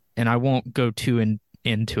 and I won't go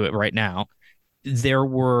into it right now, there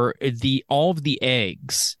were all of the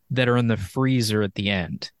eggs that are in the freezer at the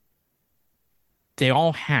end. They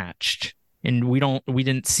all hatched, and we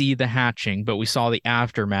didn't see the hatching, but we saw the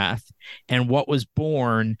aftermath. And what was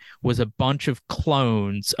born was a bunch of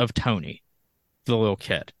clones of Tony, the little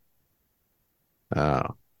kid.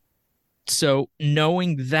 Oh. So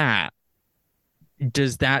knowing that,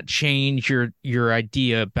 does that change your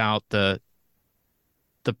idea about the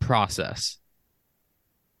process?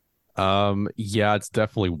 Yeah, it's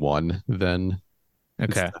definitely 1 then.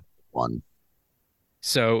 Okay. 1.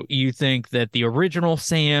 So you think that the original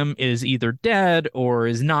Sam is either dead or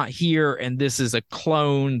is not here, and this is a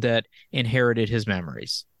clone that inherited his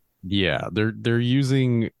memories. Yeah, they're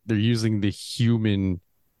using the human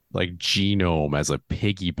like genome as a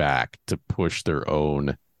piggyback to push their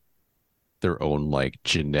own like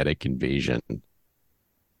genetic invasion.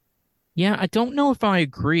 Yeah, I don't know if I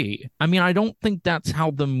agree. I mean, I don't think that's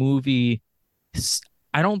how the movie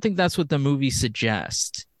I don't think that's what the movie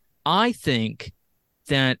suggests. I think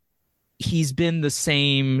that he's been the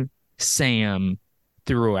same Sam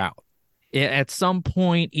throughout. At some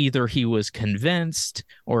point, either he was convinced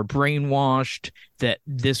or brainwashed that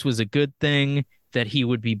this was a good thing, that he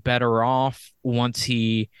would be better off once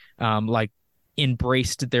he like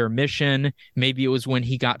embraced their mission. Maybe it was when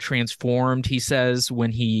he got transformed, he says,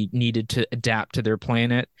 when he needed to adapt to their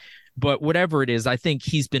planet. But whatever it is, I think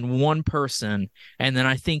he's been one person, and then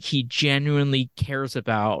I think he genuinely cares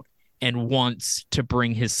about and wants to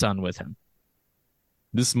bring his son with him.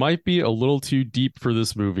 This might be a little too deep for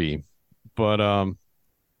this movie, but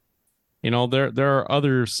there are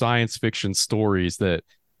other science fiction stories that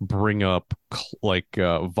bring up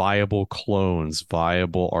viable clones,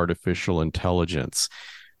 viable artificial intelligence,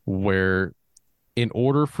 where in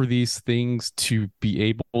order for these things to be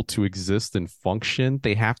able to exist and function,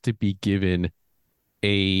 they have to be given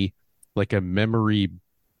a memory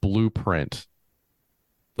blueprint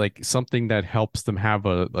like something that helps them have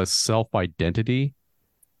a self identity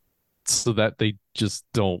so that they just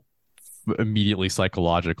don't immediately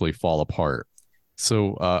psychologically fall apart.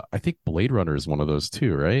 So I think Blade Runner is one of those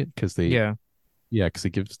too, right? Yeah. Because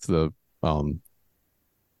it gives um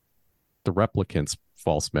the replicants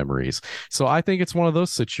false memories. So I think it's one of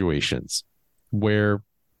those situations where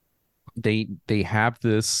they have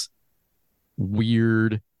this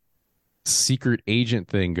weird secret agent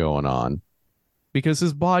thing going on because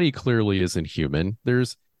his body clearly isn't human.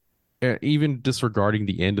 There's even disregarding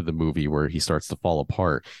the end of the movie where he starts to fall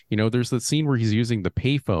apart. There's the scene where he's using the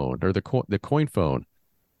payphone or the coin phone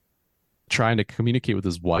trying to communicate with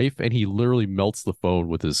his wife, and he literally melts the phone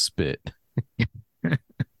with his spit. Do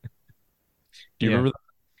you Yeah. remember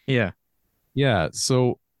that? Yeah. Yeah.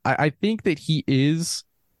 So I think that he is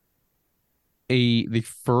the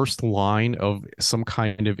first line of some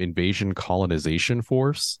kind of invasion colonization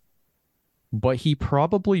force, but he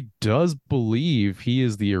probably does believe he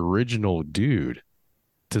is the original dude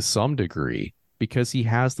to some degree because he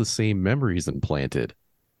has the same memories implanted.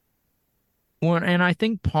 Well, and I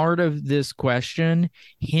think part of this question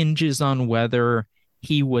hinges on whether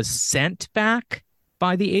he was sent back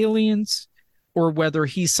by the aliens or whether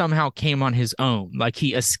he somehow came on his own, like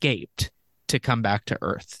he escaped to come back to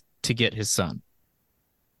Earth to get his son.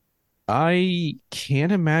 I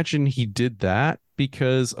can't imagine he did that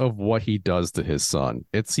because of what he does to his son.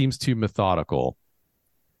 It seems too methodical.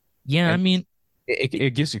 Yeah, I And mean, I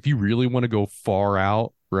guess if you really want to go far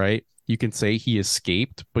out, right, you can say he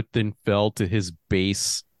escaped, but then fell to his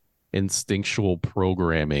base instinctual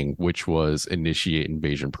programming, which was initiate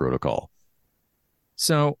invasion protocol.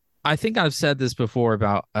 so I think I've said this before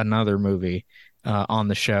about another movie on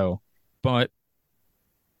the show, but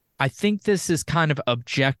I think this is kind of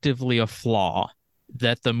objectively a flaw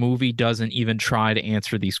that the movie doesn't even try to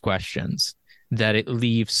answer these questions, that it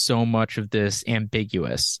leaves so much of this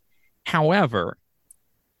ambiguous. However,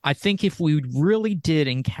 I think if we really did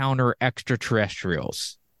encounter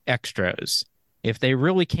extraterrestrials, extras, if they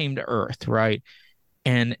really came to Earth, right,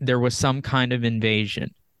 and there was some kind of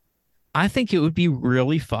invasion, I think it would be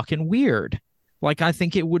really fucking weird. Like, I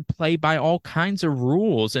think it would play by all kinds of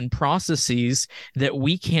rules and processes that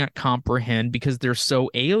we can't comprehend because they're so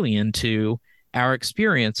alien to our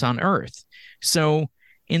experience on Earth. So,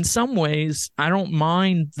 in some ways, I don't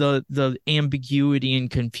mind the ambiguity and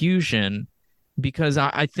confusion because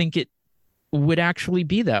I think it would actually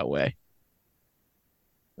be that way.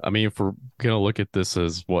 I mean, if we're gonna look at this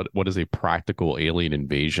as what is a practical alien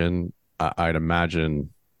invasion, I'd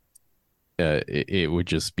imagine it would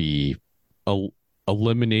just be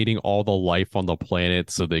eliminating all the life on the planet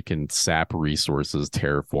so they can sap resources,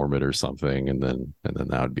 terraform it or something, and then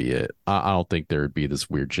that would be it. I don't think there would be this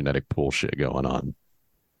weird genetic bullshit going on.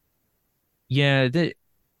 Yeah,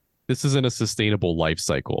 This isn't a sustainable life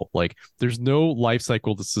cycle. Like, there's no life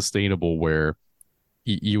cycle that's sustainable where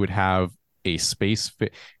you would have a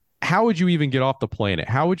how would you even get off the planet?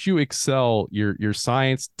 How would you excel your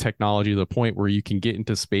science technology to the point where you can get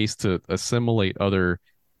into space to assimilate other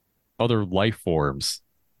life forms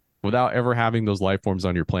without ever having those life forms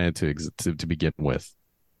on your planet to begin with?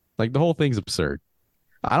 Like, the whole thing's absurd.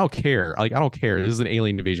 I don't care. Like, I don't care. This is an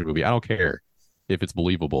alien invasion movie. I don't care if it's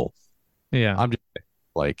believable. yeah, I'm just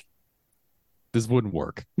like, this wouldn't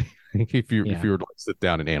work if you yeah, were to sit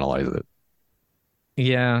down and analyze it.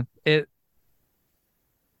 yeah.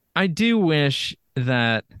 I do wish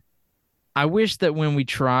that I wish that when we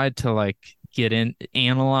tried to like get in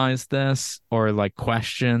analyze this or like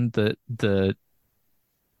question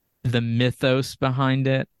the mythos behind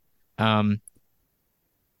it, um,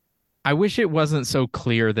 I wish it wasn't so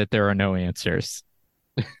clear that there are no answers.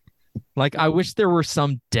 Like I wish there were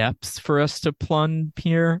some depths for us to plumb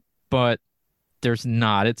here, but there's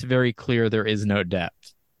not. It's very clear there is no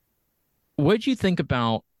depth. What'd you think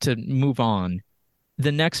about, to move on,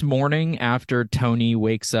 the next morning after Tony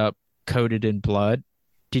wakes up coated in blood?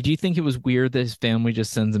 Did you think it was weird that his family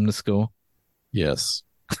just sends him to school? Yes.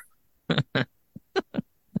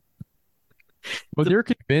 But they're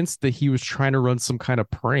convinced that he was trying to run some kind of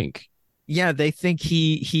prank. Yeah, they think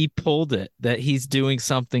he pulled it, that he's doing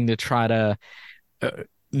something to try to uh,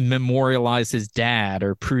 memorialize his dad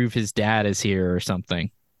or prove his dad is here or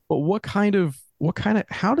something. But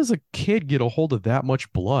how does a kid get a hold of that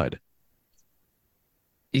much blood?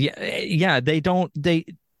 Yeah, they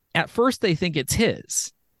at first they think it's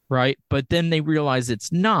his, right? But then they realize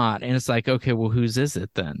it's not, and it's like, okay, well, whose is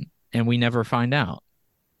it then? And we never find out.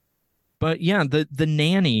 But yeah, the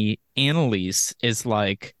nanny Annalise is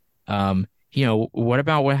like, what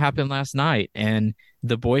about what happened last night? And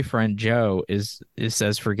the boyfriend Joe is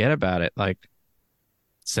says, forget about it. Like,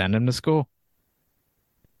 Send him to school.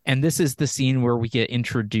 And this is the scene where we get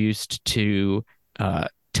introduced to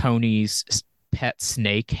Tony's pet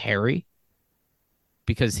snake, Harry,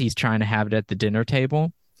 because he's trying to have it at the dinner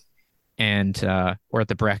table and or at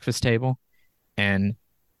the breakfast table. And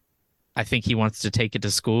I think he wants to take it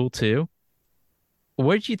to school too.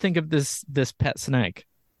 What did you think of this pet snake?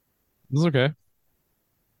 It's okay.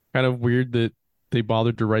 Kind of weird that they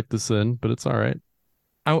bothered to write this in, but it's all right.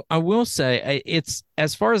 I will say it's,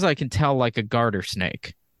 as far as I can tell, like a garter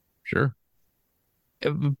snake, Sure.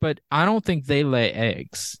 but I don't think they lay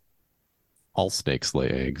eggs. All snakes lay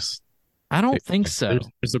eggs. I don't think so.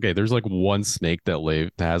 It's okay. There's like one snake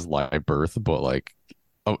that has live birth, but like,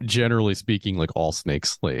 oh, generally speaking, like all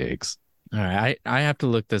snakes lay eggs. All right, I have to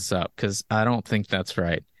look this up because I don't think that's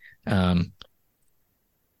right. And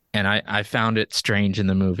I found it strange in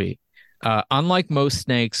the movie. Unlike most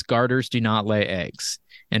snakes, garters do not lay eggs.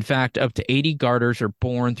 In fact, up to 80 garters are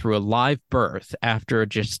born through a live birth after a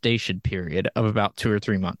gestation period of about 2 or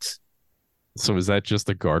 3 months. So is that just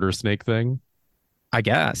a garter snake thing? I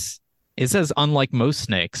guess. It says unlike most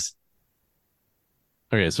snakes.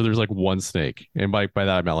 Okay, so there's like one snake, and by that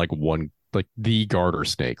I meant like one, like the garter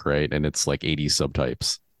snake, right? And it's like 80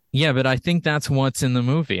 subtypes. Yeah, but I think that's what's in the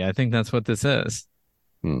movie. I think that's what this is.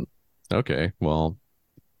 Okay, well,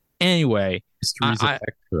 Anyway, histories I, of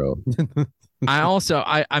Xtro.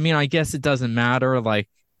 I mean, I guess it doesn't matter, like,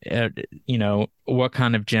 what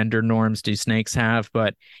kind of gender norms do snakes have?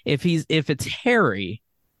 But if it's Harry,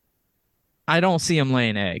 I don't see him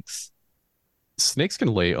laying eggs. Snakes can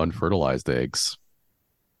lay unfertilized eggs.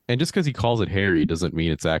 And just because he calls it hairy doesn't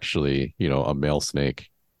mean it's actually, a male snake.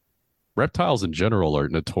 Reptiles in general are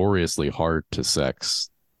notoriously hard to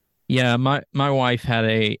sex. Yeah, my wife had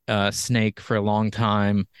a snake for a long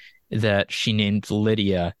time that she named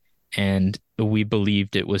Lydia, and we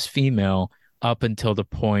believed it was female up until the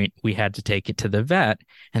point we had to take it to the vet,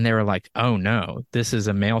 and they were like, "Oh no, this is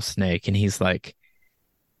a male snake." And he's like,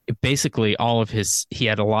 basically he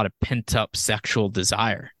had a lot of pent up sexual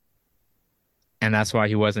desire, and that's why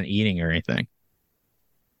he wasn't eating or anything.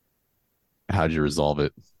 How'd you resolve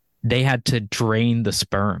it? They had to drain the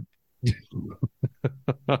sperm.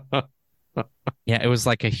 Yeah, it was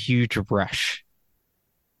like a huge rush.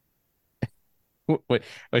 Wait,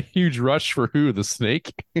 a huge rush for who? The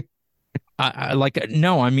snake?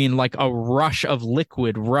 No, I mean like a rush of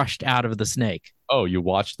liquid rushed out of the snake. Oh, you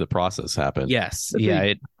watched the process happen. Yes, Did yeah.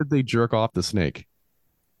 Did they jerk off the snake?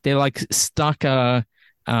 They like stuck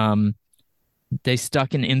they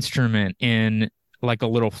stuck an instrument in like a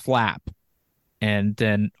little flap, and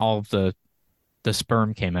then all of the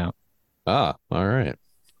sperm came out. Ah, all right.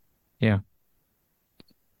 Yeah.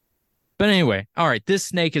 But anyway, all right, this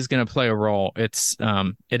snake is going to play a role. It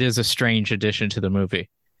is a strange addition to the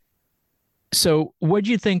movie. So, what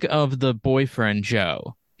do you think of the boyfriend,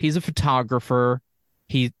 Joe? He's a photographer.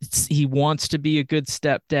 He wants to be a good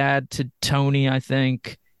stepdad to Tony, I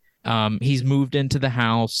think. He's moved into the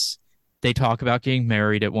house. They talk about getting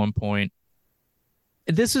married at one point.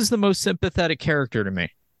 This is the most sympathetic character to me.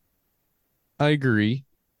 I agree.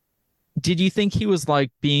 Did you think he was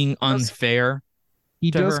like being unfair?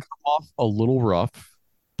 He to does her? come off a little rough,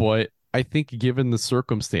 but I think given the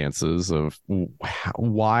circumstances of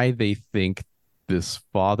why they think this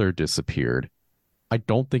father disappeared, I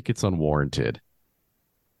don't think it's unwarranted.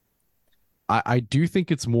 I do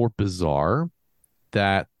think it's more bizarre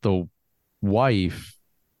that the wife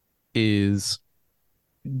is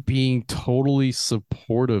being totally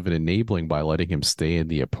supportive and enabling by letting him stay in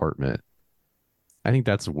the apartment. I think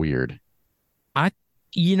that's weird.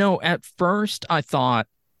 At first I thought,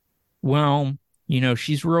 well,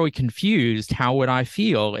 she's really confused. How would I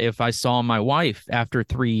feel if I saw my wife after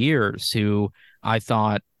 3 years, who I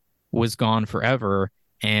thought was gone forever,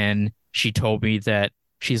 and she told me that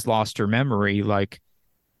she's lost her memory? Like,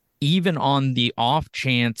 even on the off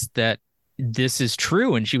chance that this is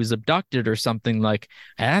true and she was abducted or something, like,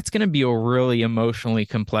 that's going to be a really emotionally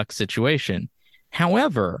complex situation.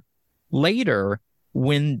 However, later,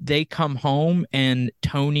 when they come home and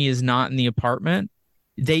Tony is not in the apartment,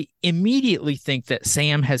 they immediately think that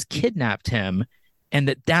Sam has kidnapped him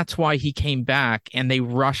and that's why he came back, and they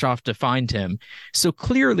rush off to find him. So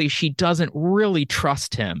clearly she doesn't really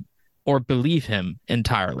trust him or believe him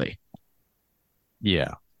entirely.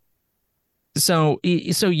 Yeah. So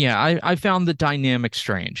yeah, I found the dynamic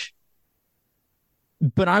strange.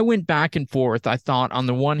 But I went back and forth. I thought, on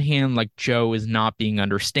the one hand, like, Joe is not being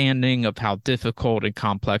understanding of how difficult and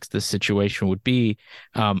complex this situation would be.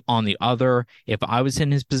 On the other, if I was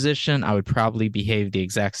in his position, I would probably behave the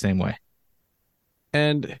exact same way.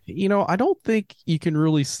 And, I don't think you can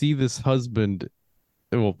really see this husband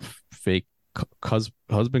well, fake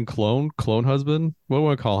husband, clone husband. What do I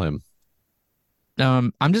want to call him?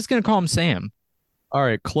 I'm just gonna call him Sam. All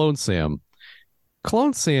right, clone Sam.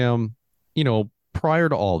 Clone Sam, prior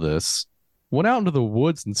to all this, went out into the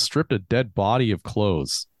woods and stripped a dead body of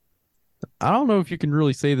clothes. I don't know if you can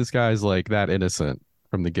really say this guy's like that innocent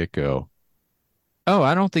from the get-go. Oh,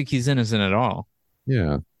 I don't think he's innocent at all.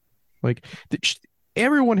 Yeah. Like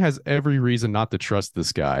everyone has every reason not to trust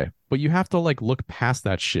this guy, but you have to like look past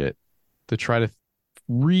that shit to try to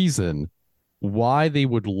reason why they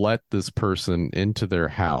would let this person into their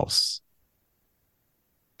house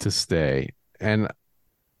to stay. And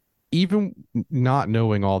even not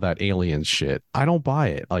knowing all that alien shit, I don't buy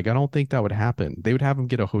it. Like, I don't think that would happen. They would have him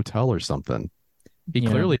get a hotel or something. He Yeah.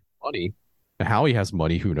 clearly has money. How he has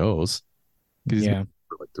money, who knows? Because he's been Yeah.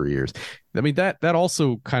 for like 3 years. I mean, that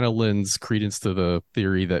also kind of lends credence to the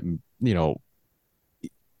theory that,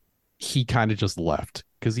 he kind of just left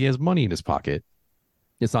because he has money in his pocket.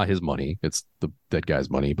 It's not his money. It's the dead guy's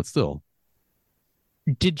money, but still.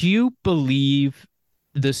 Did you believe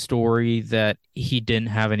the story that he didn't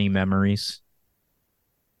have any memories?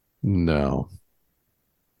 No.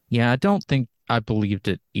 Yeah, I don't think I believed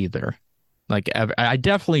it either. Like, I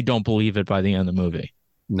definitely don't believe it by the end of the movie.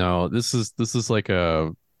 No, this is like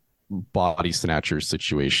a body snatcher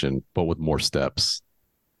situation, but with more steps.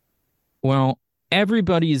 Well,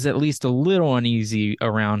 everybody is at least a little uneasy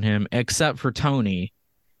around him, except for Tony.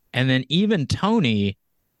 And then even Tony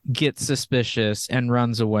gets suspicious and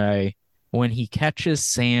runs away when he catches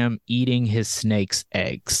Sam eating his snake's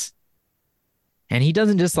eggs. And he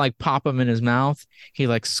doesn't just like pop them in his mouth. He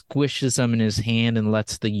like squishes them in his hand and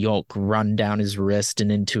lets the yolk run down his wrist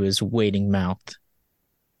and into his waiting mouth.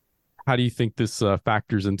 How do you think this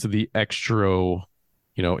factors into the Xtro,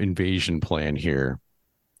 invasion plan here?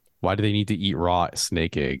 Why do they need to eat raw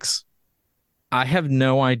snake eggs? I have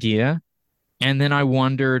no idea. And then I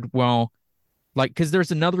wondered, well, like, because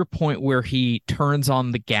there's another point where he turns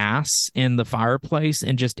on the gas in the fireplace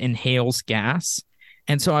and just inhales gas.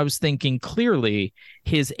 And so I was thinking clearly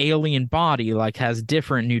his alien body like has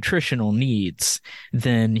different nutritional needs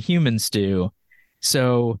than humans do.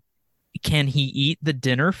 So can he eat the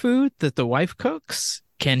dinner food that the wife cooks?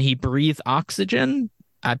 Can he breathe oxygen?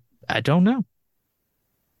 I don't know.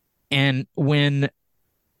 And when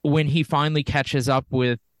he finally catches up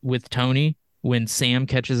with Tony, when Sam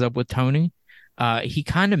catches up with Tony, he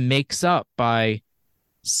kind of makes up by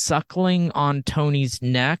suckling on Tony's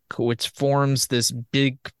neck, which forms this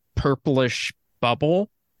big purplish bubble.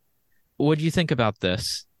 What do you think about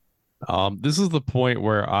this? This is the point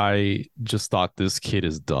where I just thought this kid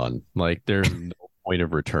is done. Like, there's no point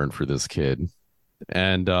of return for this kid.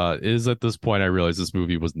 And it is at this point I realized this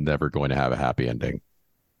movie was never going to have a happy ending.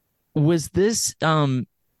 Was this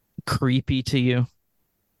creepy to you?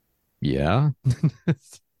 Yeah.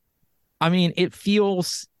 I mean, it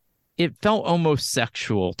felt almost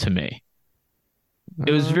sexual to me.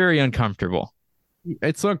 It was very uncomfortable.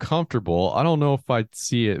 It's uncomfortable. I don't know if I'd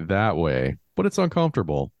see it that way, but it's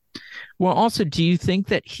uncomfortable. Well, also, do you think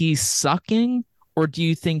that he's sucking, or do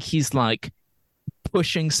you think he's like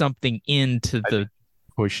pushing something into the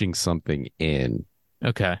pushing something in?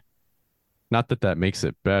 Okay. Not that makes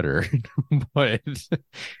it better, but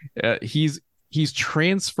he's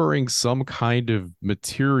transferring some kind of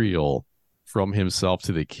material from himself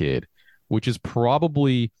to the kid, which is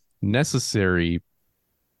probably necessary.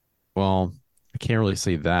 Well, I can't really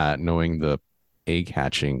say that knowing the egg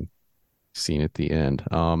hatching scene at the end.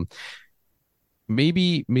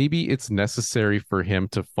 Maybe it's necessary for him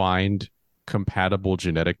to find compatible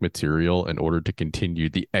genetic material in order to continue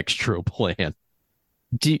the Xtro plan.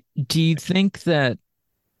 Do you think that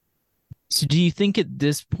so do you think at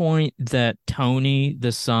this point that Tony,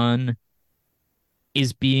 the son,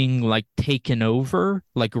 is being like taken over,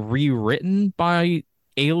 like rewritten by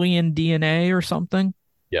alien DNA or something?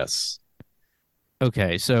 Yes.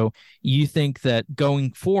 Okay, so you think that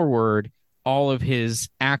going forward, all of his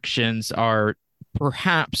actions are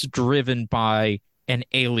perhaps driven by an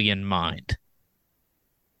alien mind.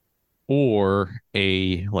 Or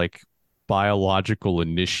a like biological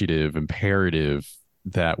initiative imperative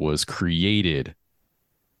that was created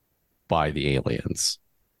by the aliens.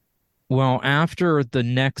 Well, after the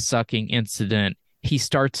neck sucking incident, he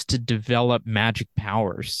starts to develop magic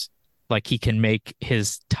powers. Like he can make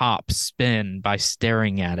his top spin by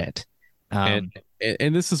staring at it. And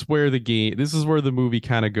this is where the movie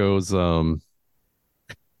kind of goes in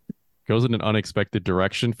an unexpected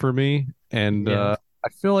direction for me. And Yeah. I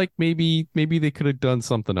feel like maybe they could have done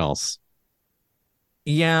something else.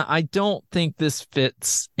 Yeah, I don't think this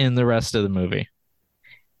fits in the rest of the movie.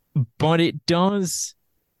 But it does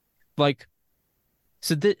Like,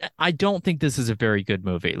 I don't think this is a very good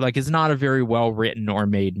movie. Like, it's not a very well written or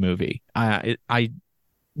made movie. I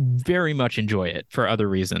very much enjoy it for other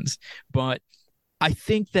reasons, but I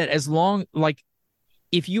think that as long like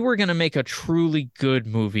if you were going to make a truly good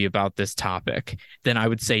movie about this topic, then I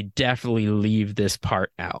would say definitely leave this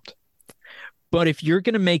part out. But if you're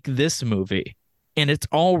going to make this movie and it's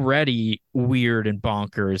already weird and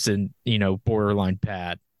bonkers and, borderline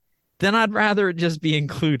bad, then I'd rather it just be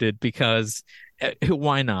included because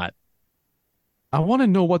why not? I want to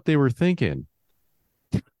know what they were thinking.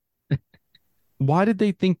 Why did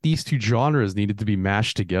they think these two genres needed to be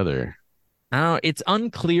mashed together? I don't know, it's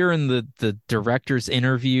unclear in the director's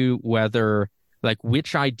interview whether like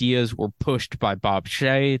which ideas were pushed by Bob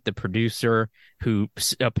Shea, the producer, who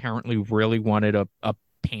apparently really wanted a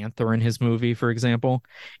panther in his movie, for example,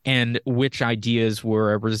 and which ideas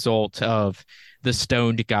were a result of the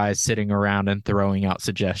stoned guys sitting around and throwing out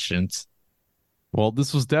suggestions. Well,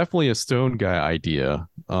 this was definitely a Stone guy idea.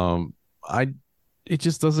 I it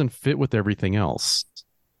just doesn't fit with everything else.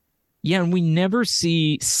 Yeah, and we never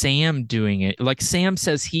see Sam doing it. Like Sam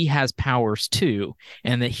says he has powers too,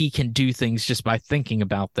 and that he can do things just by thinking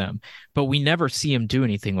about them. But we never see him do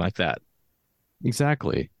anything like that.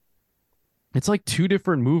 Exactly. It's like two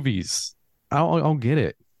different movies. I'll get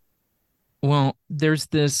it. Well,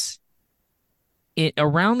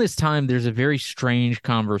 around this time, there's a very strange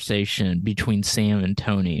conversation between Sam and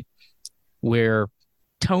Tony, where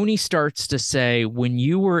Tony starts to say, when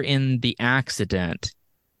you were in the accident,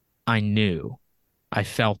 I knew. I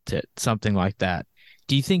felt it. Something like that.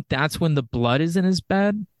 Do you think that's when the blood is in his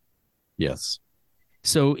bed? Yes.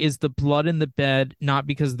 So is the blood in the bed not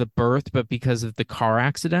because of the birth, but because of the car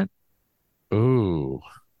accident? Ooh.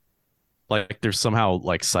 Like they're somehow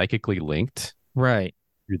like psychically linked Right.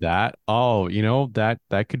 through that. Oh, that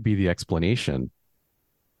could be the explanation.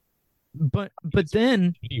 But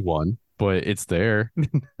then One, but it's there.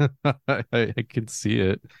 I can see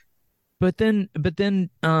it. but then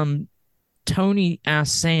Tony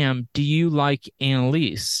asks Sam, "Do you like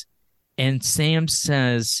Annalise?" And Sam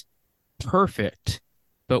says, "Perfect,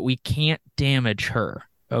 but we can't damage her."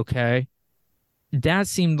 Okay? That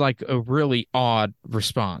seemed like a really odd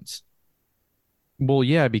response. Well,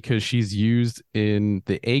 yeah, because she's used in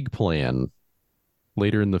the egg plan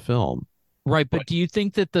later in the film. Right, but But do you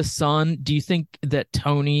think that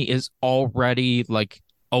Tony is already like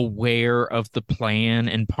aware of the plan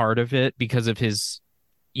and part of it because of his,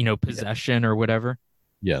 possession or whatever?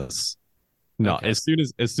 yes. No, Okay. as soon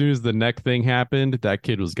as the neck thing happened, that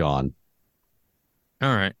kid was gone.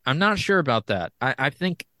 All right. I'm not sure about that. I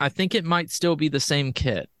think it might still be the same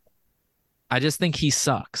kid. I just think he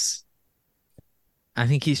sucks. I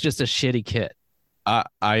think he's just a shitty kid.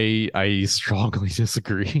 I strongly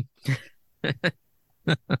disagree.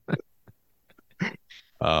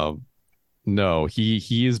 Um, no,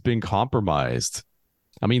 he has been compromised.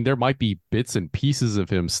 I mean, there might be bits and pieces of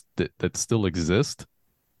him that still exist,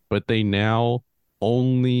 but they now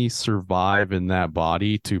only survive in that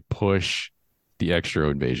body to push the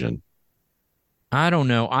Xtro invasion. I don't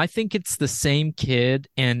know. I think it's the same kid,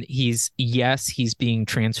 and he's being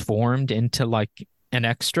transformed into like an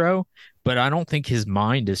extra, but I don't think his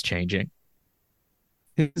mind is changing.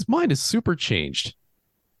 His mind is super changed.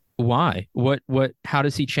 Why? How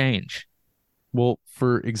does he change? Well,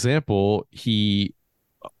 for example,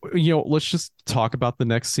 let's just talk about the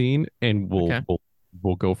next scene and we'll Okay. we'll,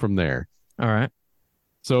 we'll go from there. All right.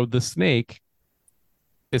 So the snake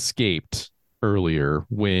escaped earlier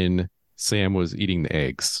when Sam was eating the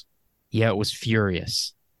eggs. Yeah, it was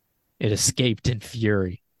furious. It escaped in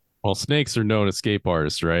fury. Well, snakes are known escape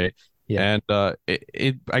artists, right? Yeah. And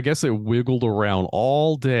I guess it wiggled around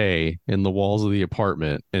all day in the walls of the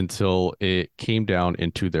apartment until it came down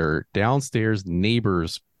into their downstairs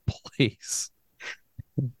neighbor's place,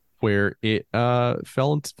 where it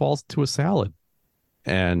falls into a salad.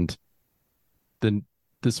 And then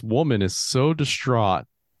this woman is so distraught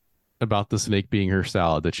about the snake being her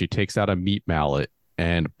salad that she takes out a meat mallet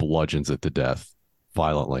and bludgeons it to death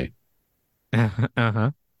violently.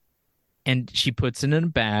 Uh-huh. And she puts it in a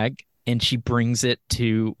bag and she brings it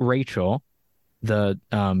to Rachel, the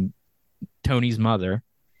Tony's mother,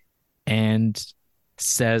 and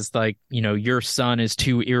says like, your son is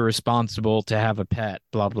too irresponsible to have a pet,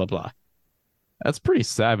 blah blah blah. That's pretty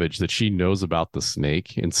savage that she knows about the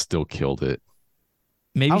snake and still killed it.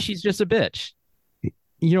 Maybe How- she's just a bitch.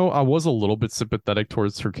 I was a little bit sympathetic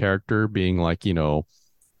towards her character being like, the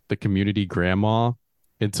community grandma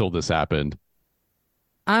until this happened.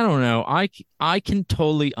 I don't know. I can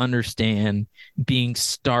totally understand being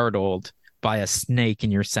startled by a snake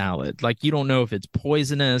in your salad. Like you don't know if it's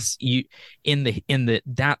poisonous. You in the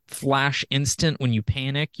that flash instant when you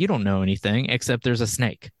panic, you don't know anything except there's a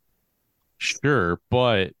snake. Sure,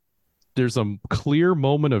 but there's a clear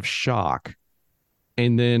moment of shock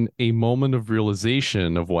and then a moment of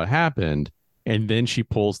realization of what happened, and then she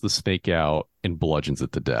pulls the snake out and bludgeons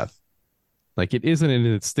it to death. Like it isn't an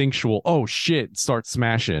instinctual, oh shit, start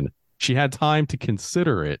smashing. She had time to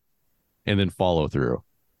consider it and then follow through.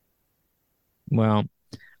 Well,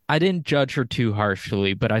 I didn't judge her too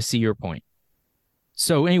harshly, but I see your point.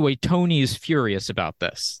 So anyway, Tony is furious about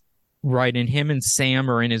this, right? And him and Sam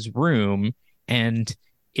are in his room, and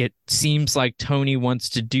it seems like Tony wants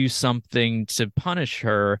to do something to punish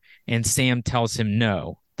her, and Sam tells him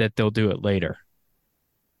no, that they'll do it later.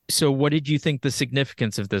 So what did you think the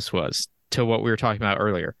significance of this was to what we were talking about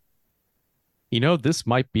earlier? You know, this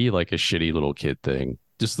might be like a shitty little kid thing.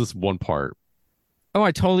 Just this one part. Oh,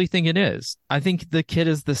 I totally think it is. I think the kid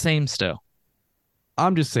is the same still.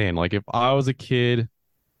 I'm just saying, like, if I was a kid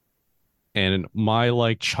and my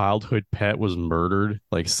like childhood pet was murdered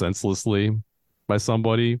like senselessly by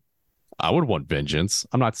somebody, I would want vengeance.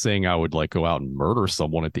 I'm not saying I would like go out and murder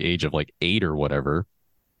someone at the age of like 8 or whatever,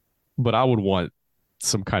 but I would want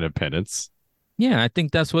some kind of penance. Yeah, I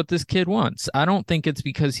think that's what this kid wants. I don't think it's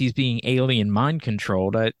because he's being alien mind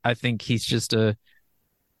controlled. I think he's just a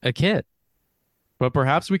kid. But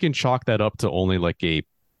perhaps we can chalk that up to only like a,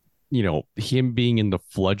 you know, him being in the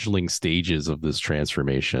fledgling stages of this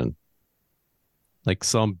transformation. Like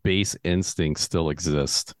some base instincts still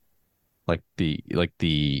exist. Like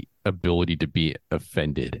the ability to be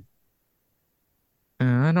offended.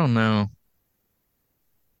 I don't know.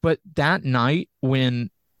 But that night when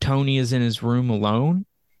Tony is in his room alone,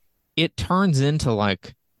 it turns into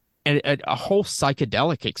like a whole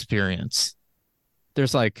psychedelic experience.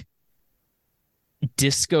 There's like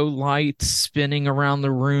disco lights spinning around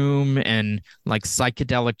the room and like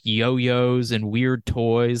psychedelic yo-yos and weird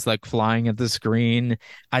toys like flying at the screen.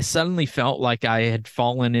 I suddenly felt like I had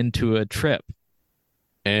fallen into a trip.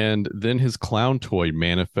 And then his clown toy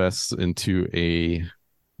manifests into a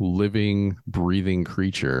living, breathing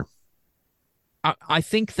creature. I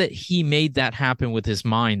think that he made that happen with his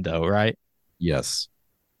mind, though, right? Yes.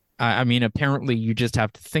 I mean, apparently you just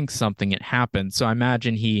have to think something, it happens. So I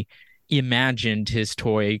imagine he imagined his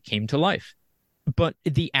toy came to life. But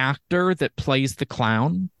the actor that plays the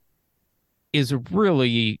clown is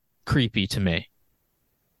really creepy to me.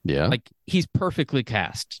 Yeah. Like, he's perfectly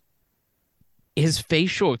cast. His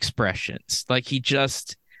facial expressions, like, he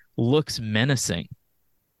just looks menacing.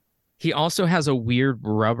 He also has a weird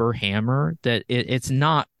rubber hammer that it's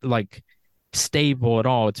not like stable at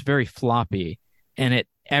all. It's very floppy. And it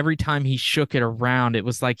every time he shook it around, it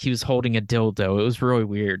was like he was holding a dildo. It was really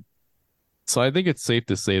weird. So I think it's safe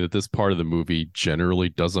to say that this part of the movie generally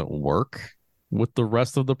doesn't work with the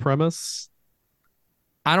rest of the premise.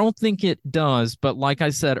 I don't think it does, but like I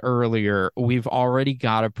said earlier, we've already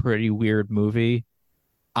got a pretty weird movie.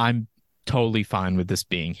 I'm totally fine with this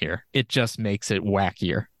being here. It just makes it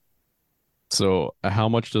wackier. So how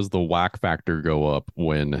much does the whack factor go up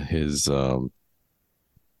when his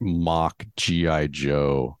mock G.I.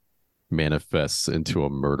 Joe manifests into a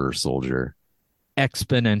murder soldier?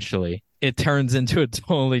 Exponentially. It turns into a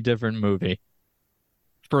totally different movie.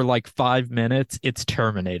 For like 5 minutes, it's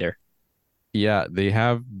Terminator. Yeah, they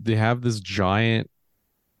have this giant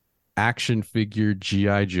action figure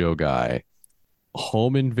G.I. Joe guy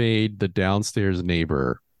home invade the downstairs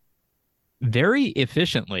neighbor Very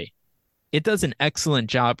efficiently. It does an excellent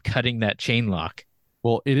job cutting that chain lock.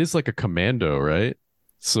 Well, it is like a commando, right?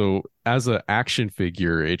 So as an action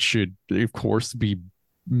figure, it should, of course, be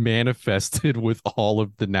manifested with all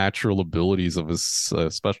of the natural abilities of a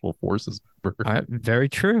special forces member. Very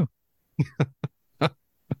true.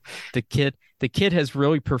 The kid has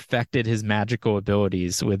really perfected his magical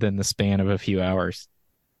abilities within the span of a few hours.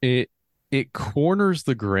 It corners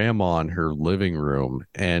the grandma in her living room,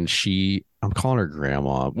 and I'm calling her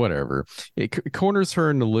grandma, whatever. It corners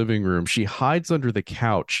her in the living room. She hides under the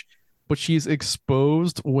couch, but she's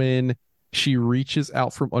exposed when she reaches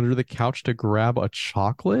out from under the couch to grab a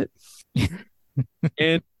chocolate.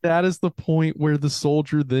 And that is the point where the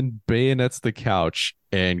soldier then bayonets the couch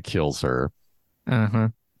and kills her. Uh-huh.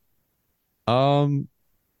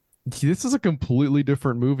 This is a completely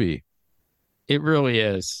different movie. It really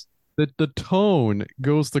is. The tone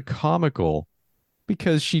goes to comical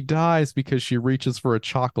because she dies because she reaches for a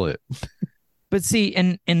chocolate. But see,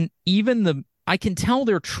 and even I can tell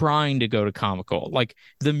they're trying to go to comical. Like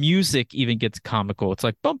the music even gets comical. It's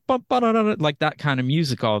like bump bump ba-da-da-da, like that kind of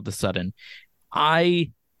music all of a sudden.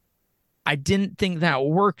 I I didn't think that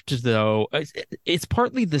worked though. It's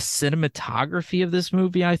partly the cinematography of this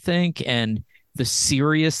movie, I think, and the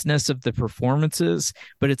seriousness of the performances,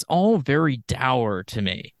 but it's all very dour to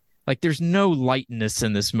me. Like there's no lightness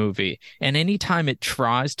in this movie, and anytime it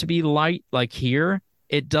tries to be light, like here,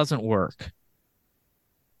 it doesn't work.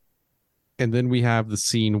 And then we have the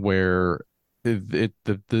scene where it's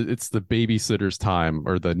the babysitter's time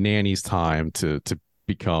or the nanny's time to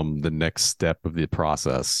become the next step of the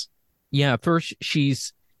process. Yeah, first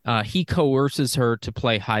he coerces her to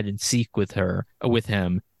play hide and seek with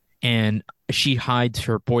him, and she hides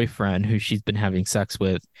her boyfriend who she's been having sex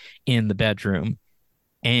with in the bedroom.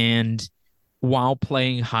 And while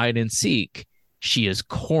playing hide and seek, she is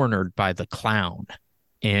cornered by the clown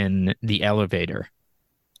in the elevator.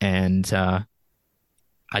 And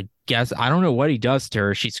I guess I don't know what he does to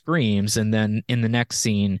her. She screams, and then in the next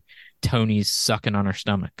scene, Tony's sucking on her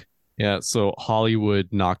stomach. Yeah, so Hollywood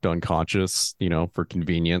knocked unconscious, for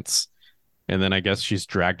convenience. And then I guess she's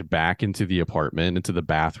dragged back into the apartment, into the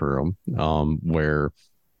bathroom, where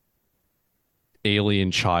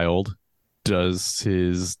Alien Child does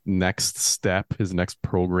his next step, his next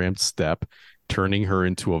programmed step, turning her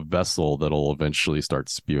into a vessel that'll eventually start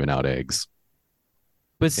spewing out eggs.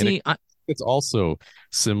 But see, it's also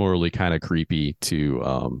similarly kind of creepy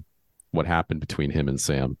to what happened between him and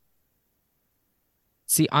Sam.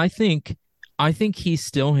 I think he's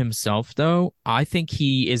still himself though. I think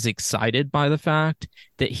he is excited by the fact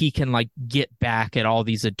that he can like get back at all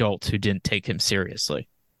these adults who didn't take him seriously.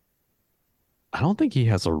 I don't think he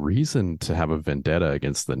has a reason to have a vendetta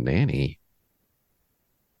against the nanny.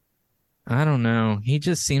 I don't know. He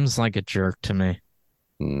just seems like a jerk to me.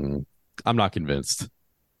 I'm not convinced.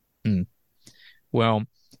 Well,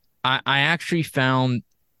 I actually found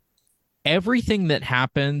everything that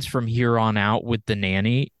happens from here on out with the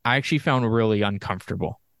nanny, I actually found really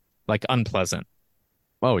uncomfortable, like unpleasant.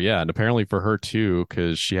 Oh, yeah. And apparently for her, too,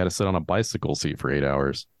 because she had to sit on a bicycle seat for 8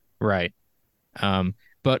 hours. Right.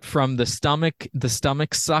 But from the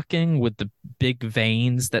stomach sucking with the big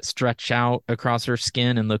veins that stretch out across her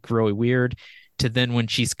skin and look really weird, to then when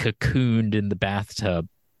she's cocooned in the bathtub.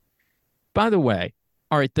 By the way,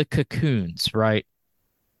 all right, the cocoons, right?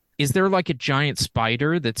 Is there like a giant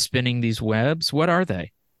spider that's spinning these webs? What are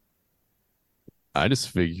they? I just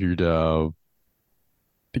figured the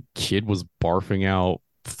kid was barfing out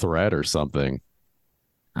thread or something.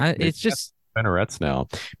 It's just spinnerets now.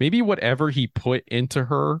 Maybe whatever he put into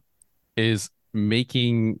her is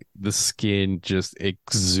making the skin just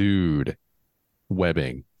exude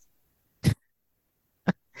webbing.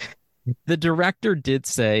 the director did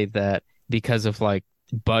say that because of like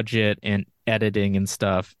budget and editing and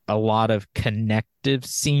stuff, a lot of connective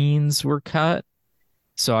scenes were cut.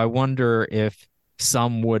 So I wonder if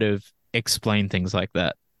some would have explained things like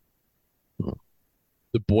that.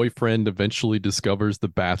 The boyfriend eventually discovers the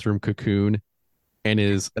bathroom cocoon and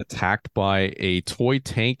is attacked by a toy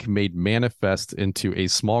tank made manifest into a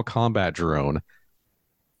small combat drone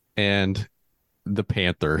and the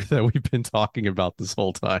panther that we've been talking about this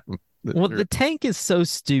whole time. Well, the tank is so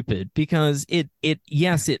stupid because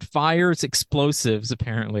yes, it fires explosives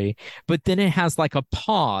apparently, but then it has like a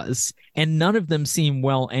pause and none of them seem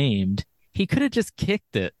well aimed. He could have just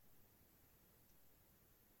kicked it.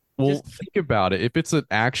 Well, think about it. If it's an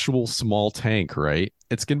actual small tank, right?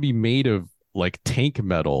 It's going to be made of like tank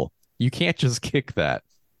metal. You can't just kick that.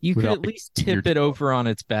 You could at least tip it over on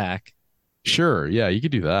its back. Sure. Yeah, you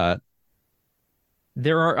could do that.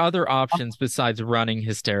 There are other options besides running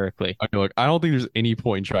hysterically. Okay, look, I don't think there's any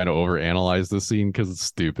point in trying to overanalyze this scene because it's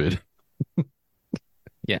stupid.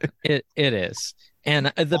 Yeah, it is.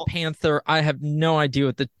 And the panther, I have no idea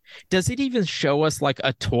what does it even show us like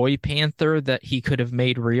a toy panther that he could have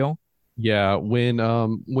made real? Yeah, when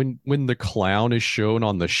the clown is shown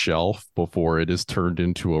on the shelf before it is turned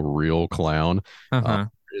into a real clown,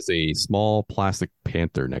 there's a small plastic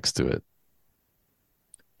panther next to it.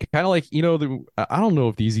 Kind of like, I don't know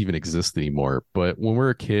if these even exist anymore, but when we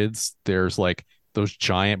were kids, there's like those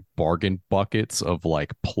giant bargain buckets of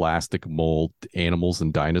like plastic mold animals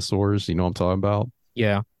and dinosaurs. You know what I'm talking about?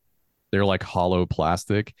 Yeah. They're like hollow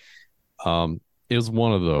plastic. It was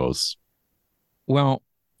one of those. Well,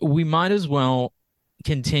 we might as well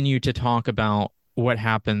continue to talk about what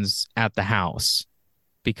happens at the house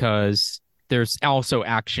because there's also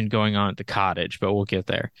action going on at the cottage, but we'll get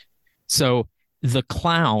there. So the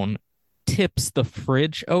clown tips the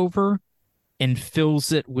fridge over and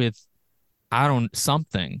fills it with,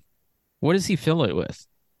 something. What does he fill it with?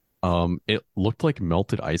 It looked like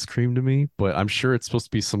melted ice cream to me, but I'm sure it's supposed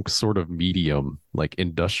to be some sort of medium, like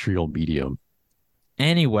industrial medium.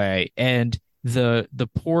 Anyway, and the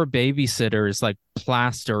poor babysitter is like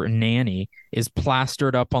plaster nanny is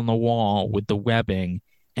plastered up on the wall with the webbing,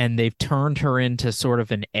 and they've turned her into sort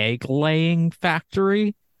of an egg laying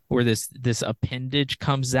factory where this appendage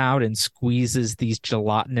comes out and squeezes these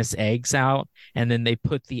gelatinous eggs out, and then they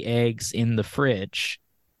put the eggs in the fridge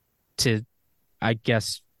to, I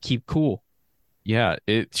guess, keep cool. Yeah,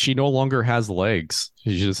 she no longer has legs.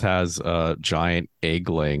 She just has a giant egg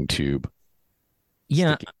laying tube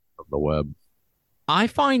Yeah, sticking from the web. I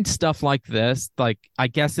find stuff like this, like, I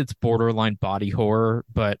guess it's borderline body horror,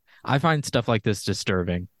 but I find stuff like this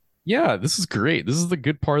disturbing. Yeah, this is great. This is the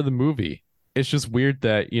good part of the movie. It's just weird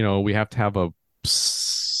that, we have to have a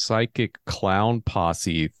psychic clown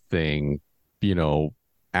posse thing,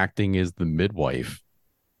 acting as the midwife.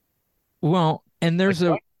 Well, and Like, there's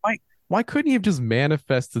a why couldn't he have just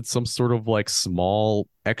manifested some sort of like small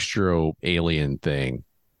extra alien thing?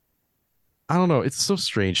 I don't know. It's so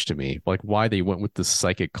strange to me, like why they went with this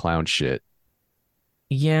psychic clown shit.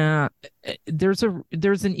 Yeah, there's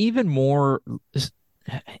an even more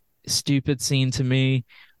stupid scene to me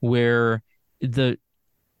where the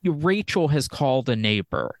Rachel has called a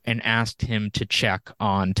neighbor and asked him to check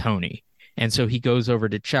on Tony. And so he goes over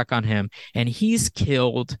to check on him, and he's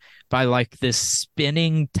killed by like this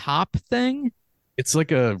spinning top thing. It's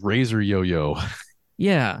like a razor yo-yo.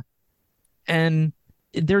 Yeah. And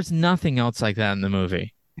there's nothing else like that in the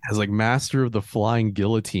movie. As like master of the flying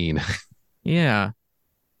guillotine. Yeah.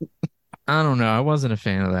 I don't know. I wasn't a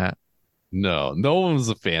fan of that. No one was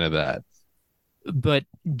a fan of that. But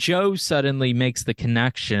Joe suddenly makes the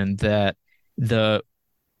connection that the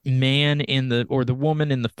man or the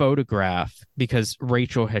woman in the photograph, because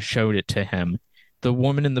Rachel has showed it to him, the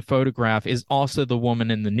woman in the photograph is also the woman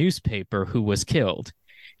in the newspaper who was killed.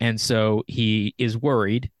 And so he is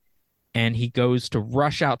worried, and he goes to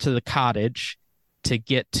rush out to the cottage to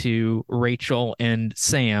get to Rachel and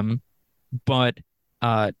Sam, but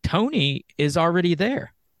Tony is already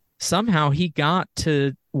there. Somehow he got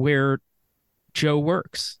to where Joe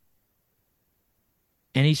works,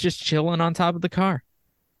 and he's just chilling on top of the car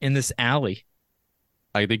in this alley.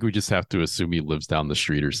 I think we just have to assume he lives down the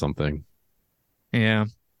street or something. Yeah.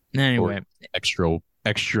 Anyway, Or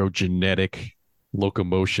extra genetic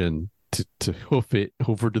locomotion to hoof it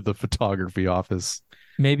over to the photography office.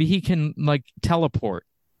 maybe he can like teleport.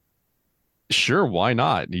 Sure, why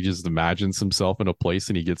not? He just imagines himself in a place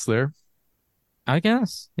and he gets there. I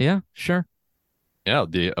guess. Yeah, sure. Yeah,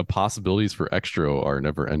 the possibilities for Xtro are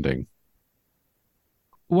never ending.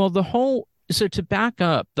 Well, so to back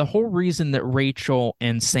up, the whole reason that Rachel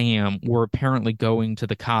and Sam were apparently going to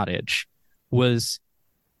the cottage was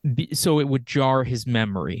so it would jar his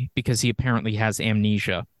memory because he apparently has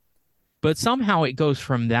amnesia. But somehow it goes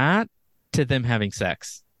from that to them having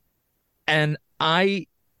sex. And I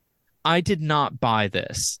did not buy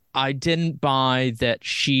this. I didn't buy that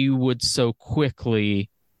she would so quickly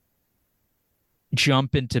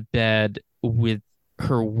jump into bed with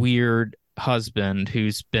her weird husband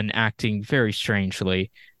who's been acting very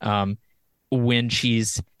strangely when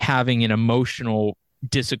she's having an emotional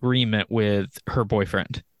disagreement with her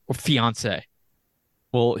boyfriend or fiance.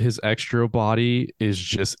 Well, his Xtro body is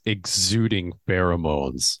just exuding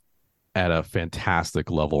pheromones at a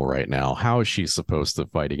fantastic level right now. How is she supposed to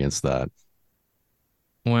fight against that?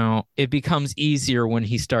 Well, it becomes easier when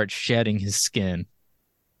he starts shedding his skin.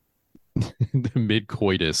 Mid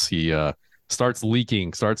coitus, he starts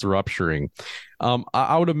leaking, starts rupturing.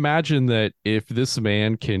 I would imagine that if this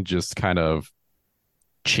man can just kind of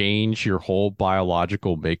change your whole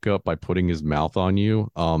biological makeup by putting his mouth on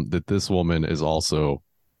you, that this woman is also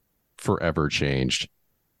forever changed.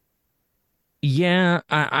 Yeah,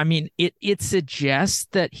 I mean, it suggests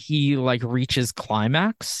that he like reaches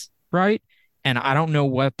climax, right? And I don't know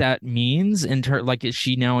what that means like, is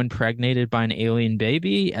she now impregnated by an alien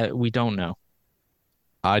baby? We don't know.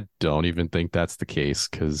 I don't even think that's the case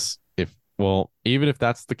because even if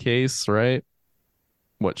that's the case, right?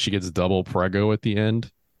 What, she gets double prego at the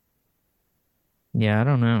end? Yeah, I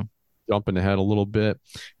don't know. Jumping ahead a little bit.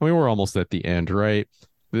 I mean, we're almost at the end, right?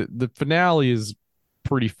 The finale is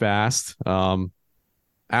pretty fast.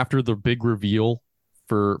 After the big reveal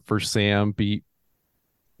for Sam be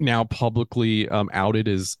now publicly outed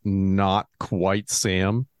as not quite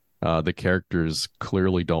Sam, the characters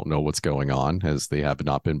clearly don't know what's going on as they have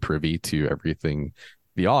not been privy to everything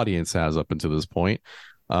the audience has up until this point.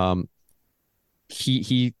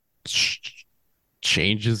 He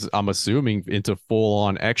changes, I'm assuming, into full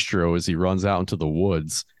on Xtro as he runs out into the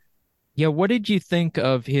woods. Yeah, what did you think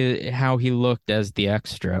of how he looked as the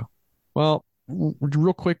Xtro? Well,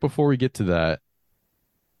 real quick before we get to that,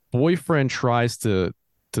 boyfriend tries to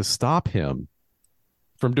stop him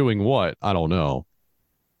From doing what? I don't know.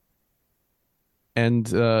 And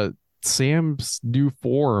Sam's new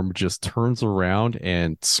form just turns around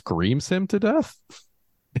and screams him to death.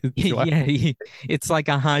 Yeah, it's like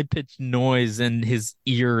a high pitched noise and his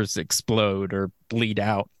ears explode or bleed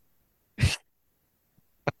out.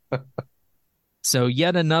 So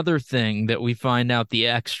yet another thing that we find out the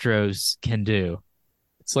extras can do.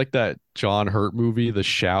 It's like that John Hurt movie, The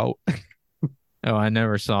Shout. Oh, I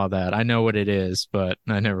never saw that. I know what it is, but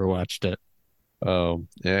I never watched it.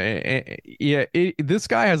 Yeah. This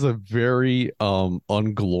guy has a very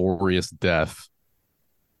unglorious death.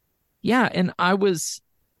 Yeah, and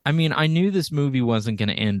I knew this movie wasn't going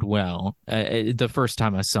to end well. The first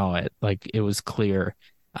time I saw it, like it was clear.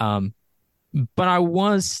 But I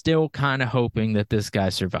was still kind of hoping that this guy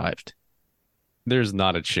survived. There's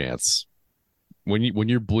not a chance. When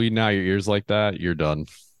you're bleeding out your ears like that, you're done.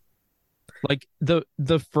 Like the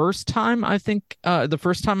first time the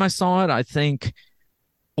first time I saw it, I think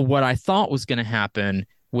what I thought was going to happen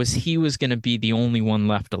was he was going to be the only one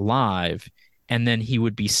left alive, and then he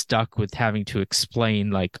would be stuck with having to explain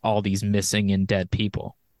like all these missing and dead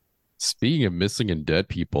people. Speaking of missing and dead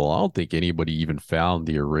people, I don't think anybody even found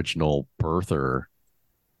the original birther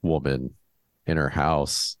woman in her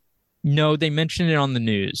house. No, they mentioned it on the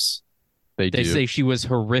news. They They do. say she was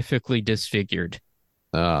horrifically disfigured.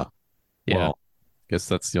 Ah, Yeah. well, guess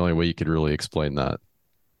that's the only way you could really explain that.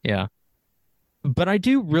 Yeah. But I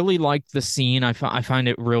do really like the scene. I find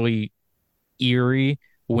it really eerie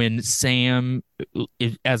when Sam,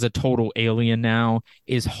 as a total alien now,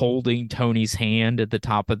 is holding Tony's hand at the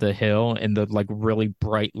top of the hill and the like really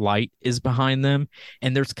bright light is behind them.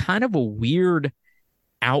 And there's kind of a weird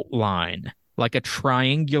outline, like a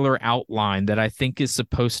triangular outline that I think is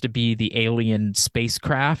supposed to be the alien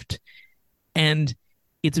spacecraft. And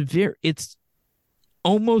it's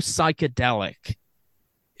almost psychedelic.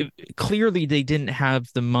 Clearly they didn't have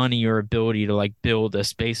the money or ability to like build a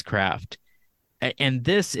spacecraft. And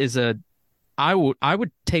this is I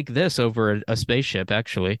would take this over a spaceship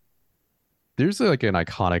actually. There's like an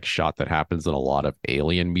iconic shot that happens in a lot of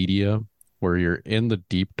alien media where you're in the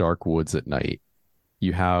deep dark woods at night.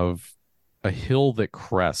 You have a hill that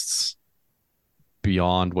crests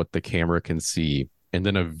beyond what the camera can see, and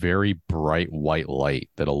then a very bright white light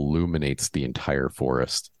that illuminates the entire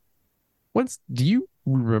forest. Do you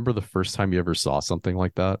remember the first time you ever saw something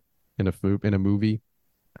like that in a movie?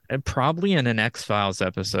 Probably in an X-Files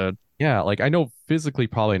episode. Yeah, like I know physically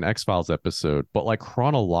probably an X-Files episode, but like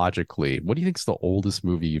chronologically, what do you think's the oldest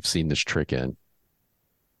movie you've seen this trick in?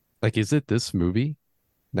 Like, is it this movie?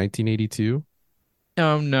 1982?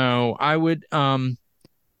 Oh no, I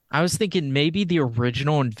was thinking maybe the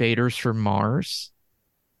original Invaders from Mars.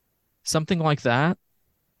 Something like that.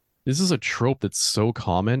 This is a trope that's so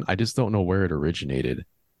common. I just don't know where it originated.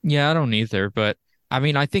 Yeah, I don't either, but I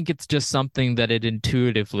mean, I think it's just something that it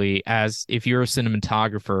intuitively, as if you're a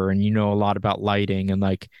cinematographer and you know a lot about lighting and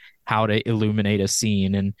like how to illuminate a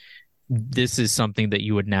scene, and this is something that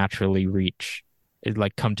you would naturally reach,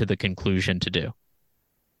 like come to the conclusion to do.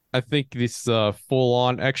 I think this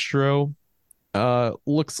full-on Xtro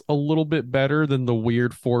looks a little bit better than the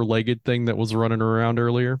weird four-legged thing that was running around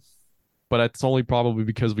earlier. But that's only probably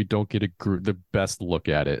because we don't get the best look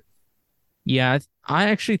at it. Yeah, I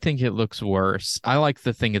actually think it looks worse. I like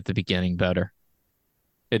the thing at the beginning better.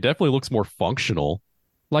 It definitely looks more functional.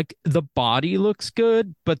 Like the body looks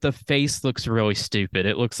good, but the face looks really stupid.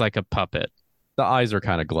 It looks like a puppet. The eyes are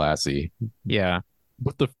kind of glassy. Yeah,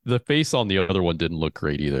 But the face on the other one didn't look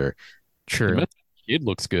great either. true. The kid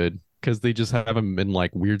looks good because they just have him in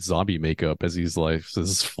like weird zombie makeup as he's like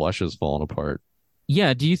his flesh is falling apart.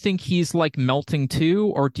 Yeah, do you think he's like melting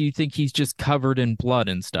too, or do you think he's just covered in blood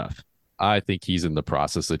and stuff? I think he's in the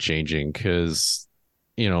process of changing because,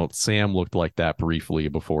 Sam looked like that briefly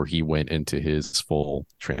before he went into his full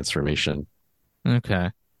transformation.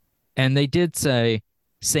 Okay. And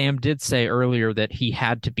Sam did say earlier that he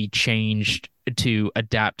had to be changed to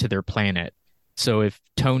adapt to their planet. So if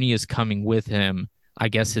Tony is coming with him, I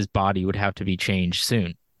guess his body would have to be changed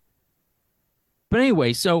soon. But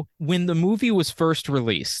anyway, so when the movie was first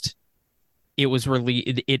released,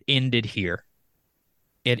 it ended here.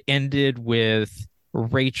 It ended with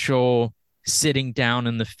Rachel sitting down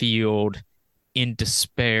in the field in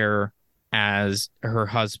despair as her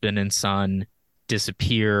husband and son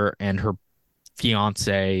disappear and her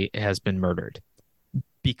fiance has been murdered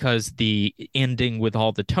because the ending with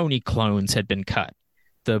all the Tony clones had been cut.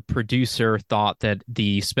 The producer thought that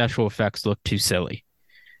the special effects looked too silly.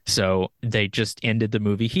 So they just ended the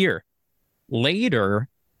movie here. Later,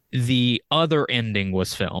 the other ending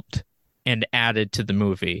was filmed and added to the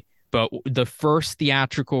movie, But the first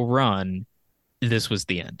theatrical run, this was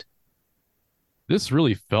the end. This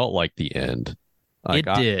really felt like the end. Like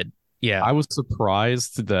It did. Yeah. I was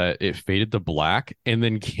surprised that it faded to black and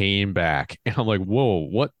then came back. And I'm like,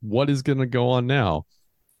 whoa, what is gonna go on now?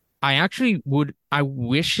 I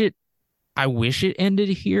wish it ended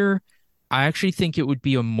here. I actually think it would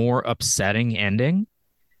be a more upsetting ending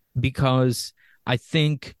because I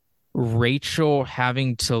think Rachel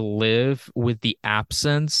having to live with the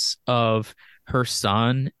absence of her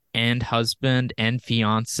son and husband and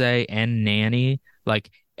fiance and nanny, like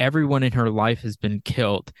everyone in her life has been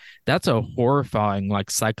killed. That's a horrifying, like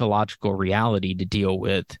psychological reality to deal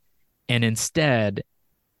with. And instead,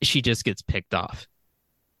 she just gets picked off.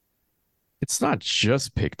 It's not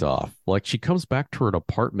just picked off. Like she comes back to her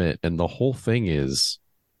apartment and the whole thing is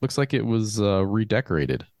looks like it was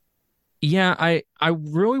redecorated. Yeah, I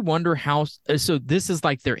really wonder how. So this is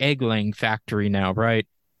like their egg laying factory now, right?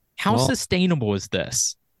 How Well, sustainable is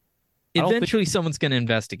this? I don't think Eventually, someone's going to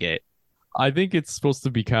investigate. I think it's supposed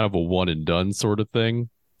to be kind of a one and done sort of thing.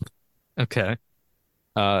 Okay.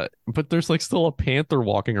 But there's like still a panther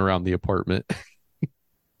walking around the apartment.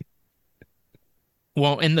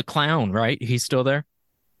 Well, and the clown, right? He's still there.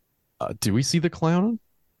 Do we see the clown?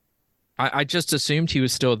 I just assumed he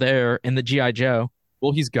was still there. And the GI Joe.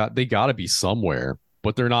 Well, they gotta be somewhere,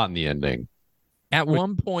 but they're not in the ending. At But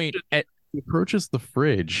one point, he approaches the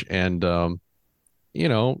fridge and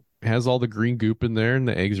has all the green goop in there and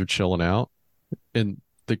the eggs are chilling out. And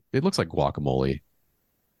it looks like guacamole.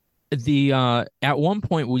 at one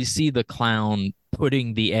point we see the clown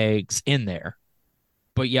putting the eggs in there,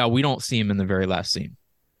 but yeah, we don't see him in the very last scene.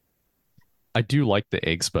 I do like the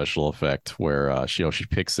egg special effect where she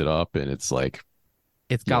picks it up and it's like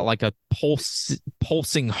It's got like a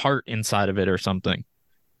pulsing heart inside of it or something.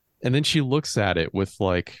 and then she looks at it with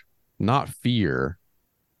like not fear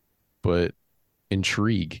but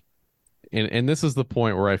intrigue. And this is the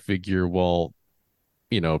point where I figure, well,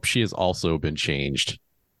 she has also been changed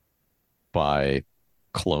by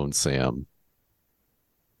Clone Sam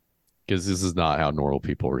because this is not how normal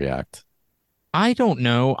people react. I don't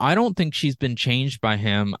know. I don't think she's been changed by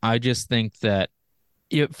him. I just think that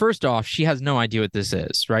first off, she has no idea what this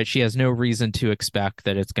is, right? She has no reason to expect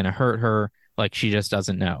that it's going to hurt her. Like she just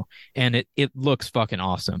doesn't know. And it looks fucking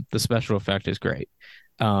awesome. The special effect is great.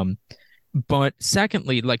 But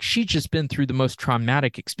secondly, like she's just been through the most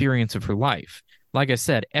traumatic experience of her life. Like I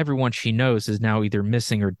said, everyone she knows is now either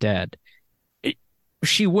missing or dead.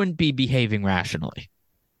 She wouldn't be behaving rationally.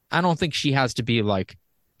 I don't think she has to be like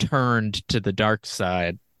turned to the dark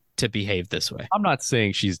side to behave this way. I'm not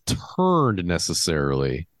saying she's turned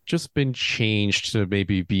necessarily, just been changed to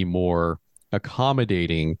maybe be more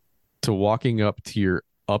accommodating to walking up to your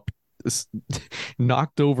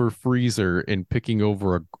knocked over freezer and picking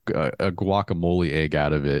over a guacamole egg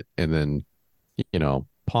out of it and then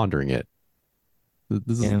pondering it.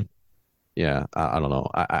 This is, Yeah. yeah, I don't know.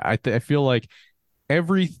 I feel like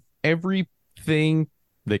everything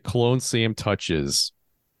that Clone Sam touches,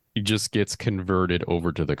 he just gets converted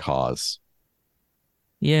over to the cause.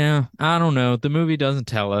 Yeah, I don't know. The movie doesn't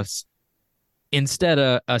tell us. Instead,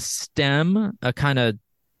 a stem, a kind of,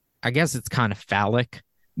 I guess it's kind of phallic,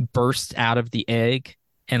 bursts out of the egg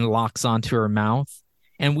and locks onto her mouth.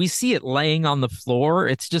 And we see it laying on the floor.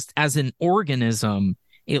 It's just as an organism,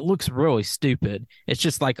 it looks really stupid. It's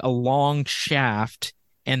just like a long shaft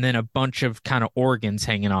and then a bunch of kind of organs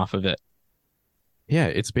hanging off of it. Yeah,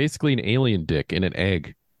 it's basically an alien dick in an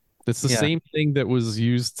egg. That's the Yeah. same thing that was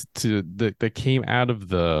used that came out of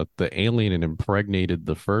the alien and impregnated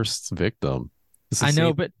the first victim. It's the I know,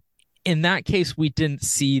 same- but in that case, we didn't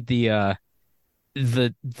see the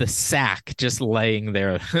sack just laying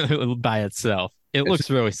there by itself. It looks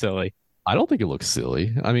really silly. I don't think it looks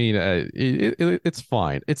silly. I mean, it's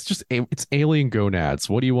fine. It's just it's alien gonads.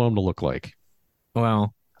 What do you want them to look like?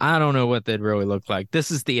 Well, I don't know what they'd really look like.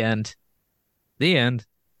 This is the end. The end.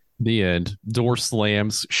 The end. Door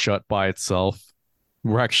slams shut by itself.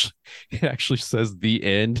 It actually says the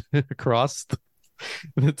end across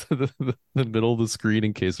the middle of the screen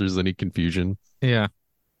in case there's any confusion. Yeah.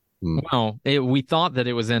 Mm. Well, we thought that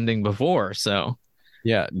it was ending before, so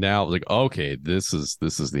Yeah, now like okay, this is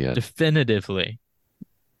the end. definitively.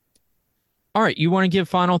 All right, you want to give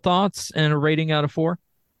final thoughts and a rating out of 4?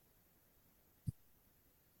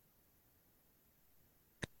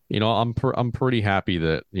 I'm pretty happy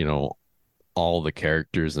that all the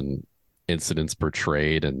characters and incidents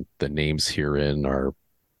portrayed and the names herein are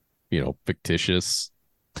fictitious.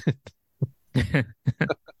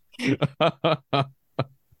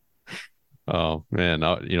 Oh man,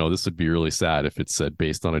 this would be really sad if it said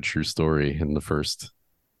based on a true story in the first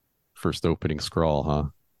first opening scrawl, huh?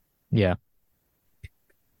 Yeah.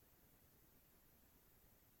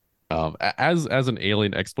 As an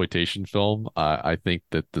alien exploitation film, I think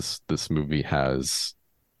that this movie has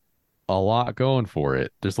a lot going for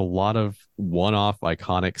it. There's a lot of one-off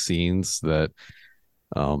iconic scenes that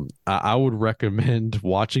I would recommend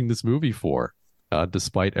watching this movie for,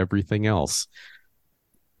 despite everything else.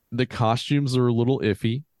 The costumes are a little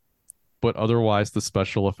iffy, but otherwise the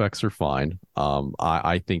special effects are fine.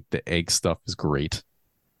 I think the egg stuff is great.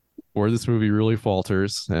 Where this movie really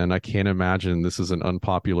falters, and I can't imagine this is an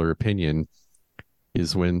unpopular opinion,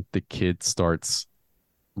 is when the kid starts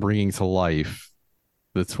bringing to life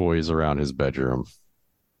the toys around his bedroom.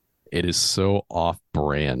 It is so off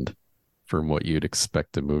brand from what you'd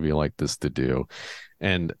expect a movie like this to do.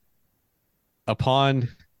 And upon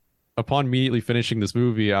immediately finishing this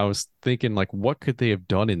movie, I was thinking, like, what could they have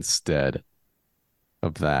done instead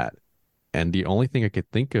of that? And the only thing I could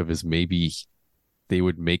think of is maybe they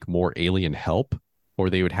would make more alien help, or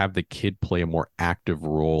they would have the kid play a more active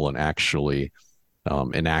role in actually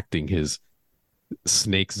enacting his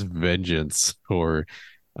snake's vengeance, or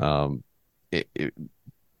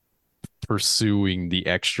pursuing the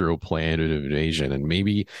Xtro plan of invasion. And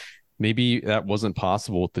maybe that wasn't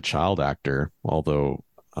possible with the child actor, although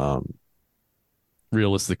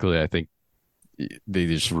realistically, I think they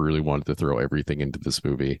just really wanted to throw everything into this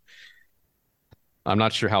movie. I'm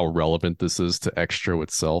not sure how relevant this is to Xtro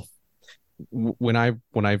itself. When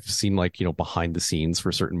I've seen, like, behind the scenes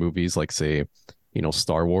for certain movies, like, say,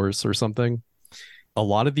 Star Wars or something, a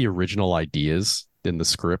lot of the original ideas in the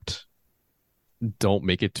script don't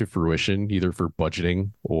make it to fruition, either for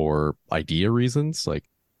budgeting or idea reasons. Like,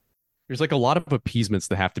 there's like a lot of appeasements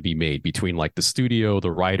that have to be made between, like, the studio,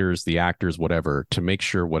 the writers, the actors, whatever, to make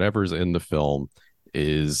sure whatever's in the film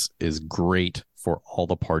is great for all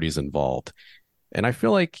the parties involved. And I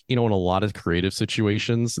feel like, in a lot of creative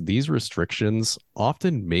situations, these restrictions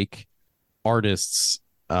often make artists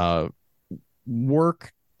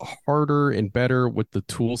work harder and better with the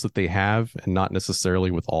tools that they have, and not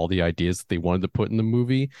necessarily with all the ideas that they wanted to put in the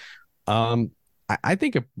movie. I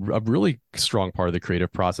think a really strong part of the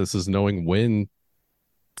creative process is knowing when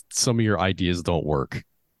some of your ideas don't work.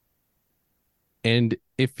 And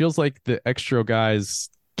it feels like the Xtro guys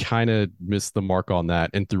kind of missed the mark on that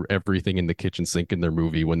and threw everything in the kitchen sink in their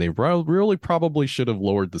movie, when they really probably should have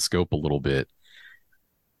lowered the scope a little bit.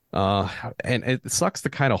 And it sucks to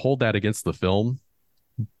kind of hold that against the film,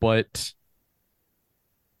 but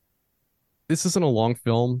this isn't a long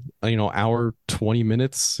film, hour 20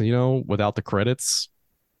 minutes, without the credits.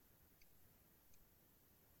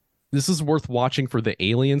 This is worth watching for the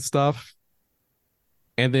alien stuff,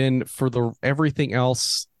 and then for the everything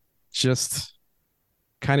else, just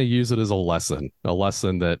kind of use it as a lesson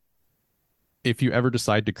that if you ever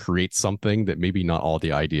decide to create something, that maybe not all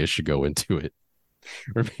the ideas should go into it,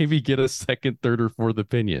 or maybe get a second, third, or fourth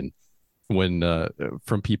opinion when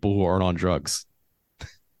from people who aren't on drugs.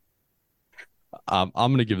 I'm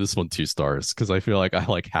gonna give this one 2 stars because I feel like I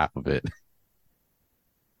like half of it.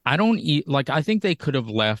 I don't I think they could have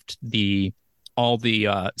left all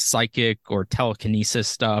the psychic or telekinesis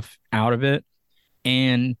stuff out of it,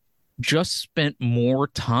 and just spent more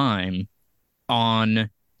time on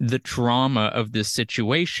the drama of this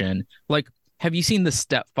situation. Like, have you seen the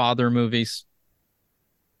Stepfather movies?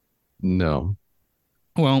 No.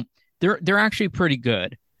 Well, they're actually pretty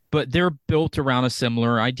good, but they're built around a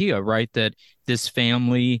similar idea, right? That this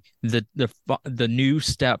family, the new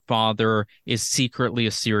stepfather is secretly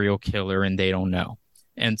a serial killer and they don't know.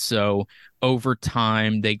 And so over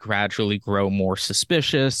time, they gradually grow more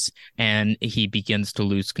suspicious, and he begins to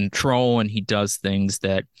lose control, and he does things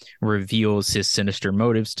that reveals his sinister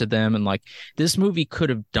motives to them. And like, this movie could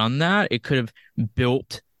have done that. It could have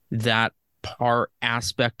built that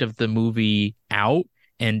aspect of the movie out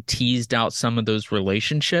and teased out some of those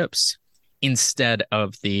relationships instead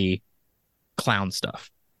of the clown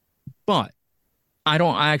stuff. But I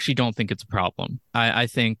actually don't think it's a problem. I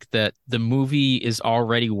think that the movie is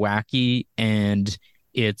already wacky, and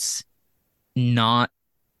it's not,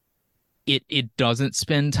 it doesn't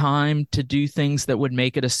spend time to do things that would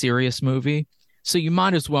make it a serious movie. So you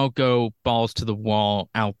might as well go balls to the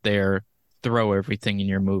wall out there, throw everything in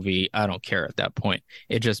your movie. I don't care at that point.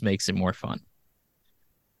 It just makes it more fun.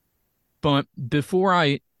 But before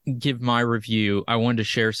I give my review, I wanted to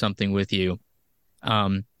share something with you.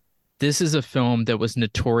 This is a film that was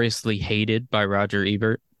notoriously hated by Roger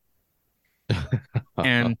Ebert.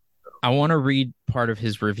 And I want to read part of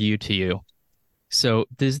his review to you. So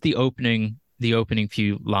this is the opening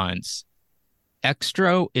few lines.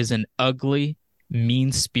 Xtro is an ugly,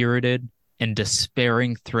 mean-spirited, and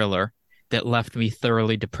despairing thriller that left me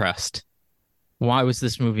thoroughly depressed. Why was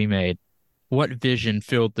this movie made? What vision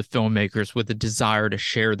filled the filmmakers with a desire to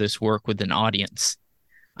share this work with an audience?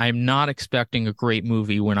 I am not expecting a great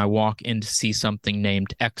movie when I walk in to see something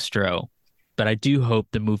named Xtro, but I do hope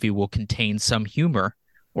the movie will contain some humor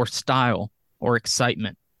or style or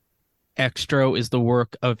excitement. Xtro is the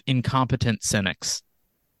work of incompetent cynics.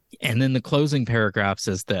 And then the closing paragraph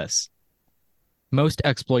says this: most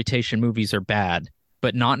exploitation movies are bad,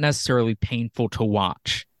 but not necessarily painful to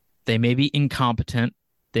watch. They may be incompetent,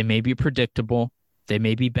 they may be predictable, they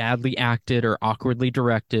may be badly acted or awkwardly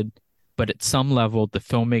directed, but at some level, the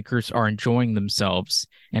filmmakers are enjoying themselves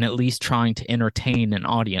and at least trying to entertain an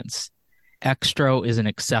audience. Xtro is an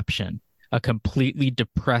exception, a completely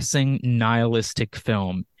depressing, nihilistic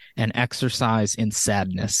film, an exercise in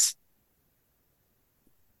sadness.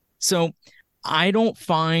 So I don't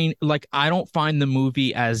find the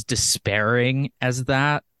movie as despairing as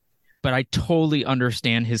that, but I totally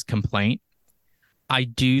understand his complaint. I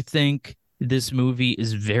do think this movie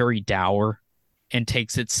is very dour and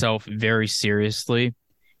takes itself very seriously,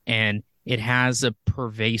 and it has a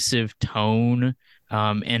pervasive tone,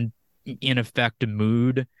 and in effect a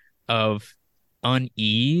mood of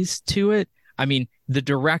unease to it. I mean, the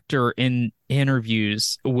director in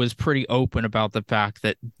interviews was pretty open about the fact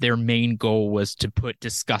that their main goal was to put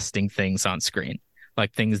disgusting things on screen,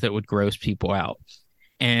 like things that would gross people out.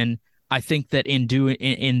 And I think that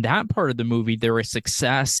in that part of the movie, there is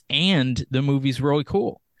success, and the movie's really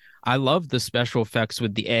cool. I love the special effects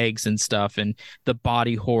with the eggs and stuff, and the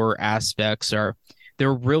body horror aspects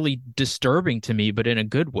they're really disturbing to me, but in a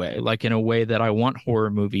good way, like in a way that I want horror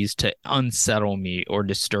movies to unsettle me or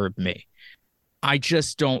disturb me. I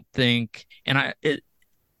just don't think, and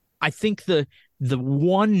I think the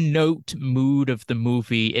one note mood of the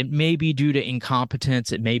movie, it may be due to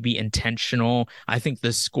incompetence, it may be intentional. I think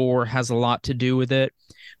the score has a lot to do with it,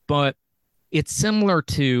 but it's similar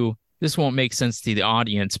to, this won't make sense to the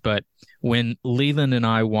audience, but when Leland and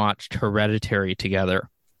I watched Hereditary together,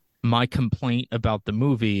 my complaint about the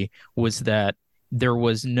movie was that there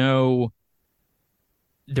was no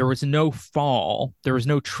fall, there was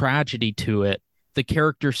no tragedy to it. The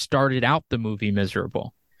characters started out the movie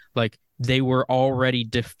miserable. Like, they were already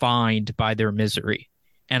defined by their misery.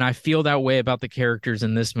 And I feel that way about the characters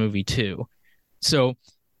in this movie too. So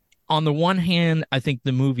on the one hand, I think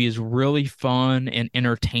the movie is really fun and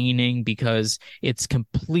entertaining because it's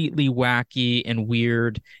completely wacky and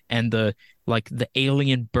weird, and the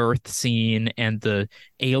alien birth scene and the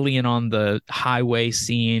alien on the highway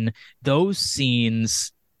scene, those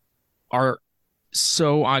scenes are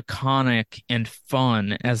so iconic and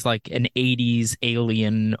fun as like an 80s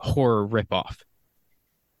alien horror ripoff.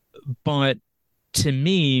 But to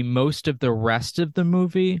me, most of the rest of the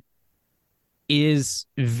movie is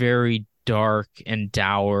very dark and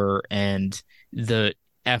dour, and the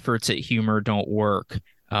efforts at humor don't work.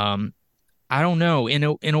 I don't know. In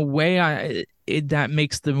a way, that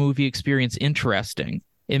makes the movie experience interesting.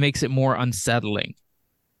 It makes it more unsettling,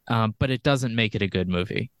 but it doesn't make it a good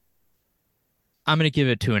movie. I'm going to give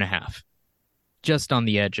it 2.5, just on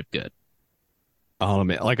the edge of good. Man,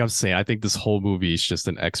 like I'm saying, I think this whole movie is just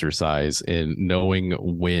an exercise in knowing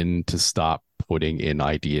when to stop putting in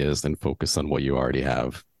ideas and focus on what you already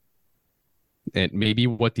have. And maybe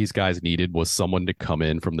what these guys needed was someone to come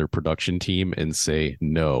in from their production team and say,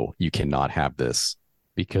 no, you cannot have this.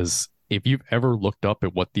 Because if you've ever looked up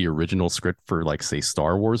at what the original script for, like, say,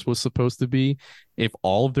 Star Wars was supposed to be, if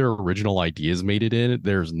all of their original ideas made it in,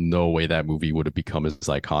 there's no way that movie would have become as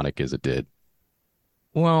iconic as it did.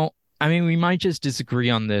 Well, I mean, we might just disagree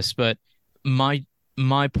on this, but my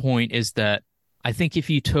point is that I think if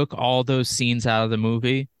you took all those scenes out of the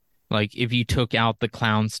movie, like if you took out the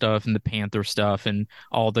clown stuff and the panther stuff and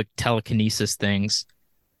all the telekinesis things,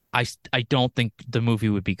 I don't think the movie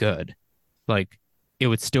would be good. Like, it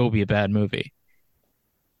would still be a bad movie.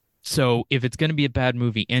 So if it's going to be a bad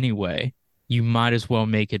movie anyway, you might as well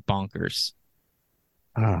make it bonkers.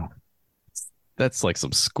 Ah, that's like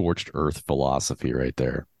some scorched earth philosophy right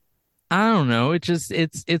there. I don't know.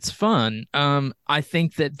 It's fun. I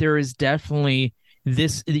think that there is definitely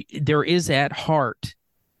there is at heart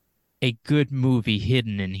a good movie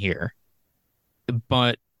hidden in here,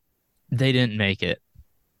 but they didn't make it.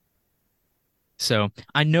 So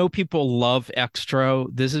I know people love Xtro.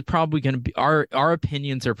 This is probably going to be our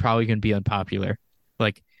opinions are probably going to be unpopular.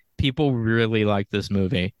 Like, people really like this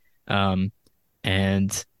movie.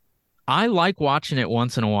 And I like watching it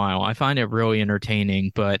once in a while. I find it really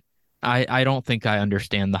entertaining, but I don't think I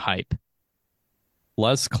understand the hype.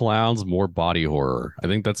 Less clowns, more body horror. I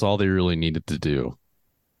think that's all they really needed to do.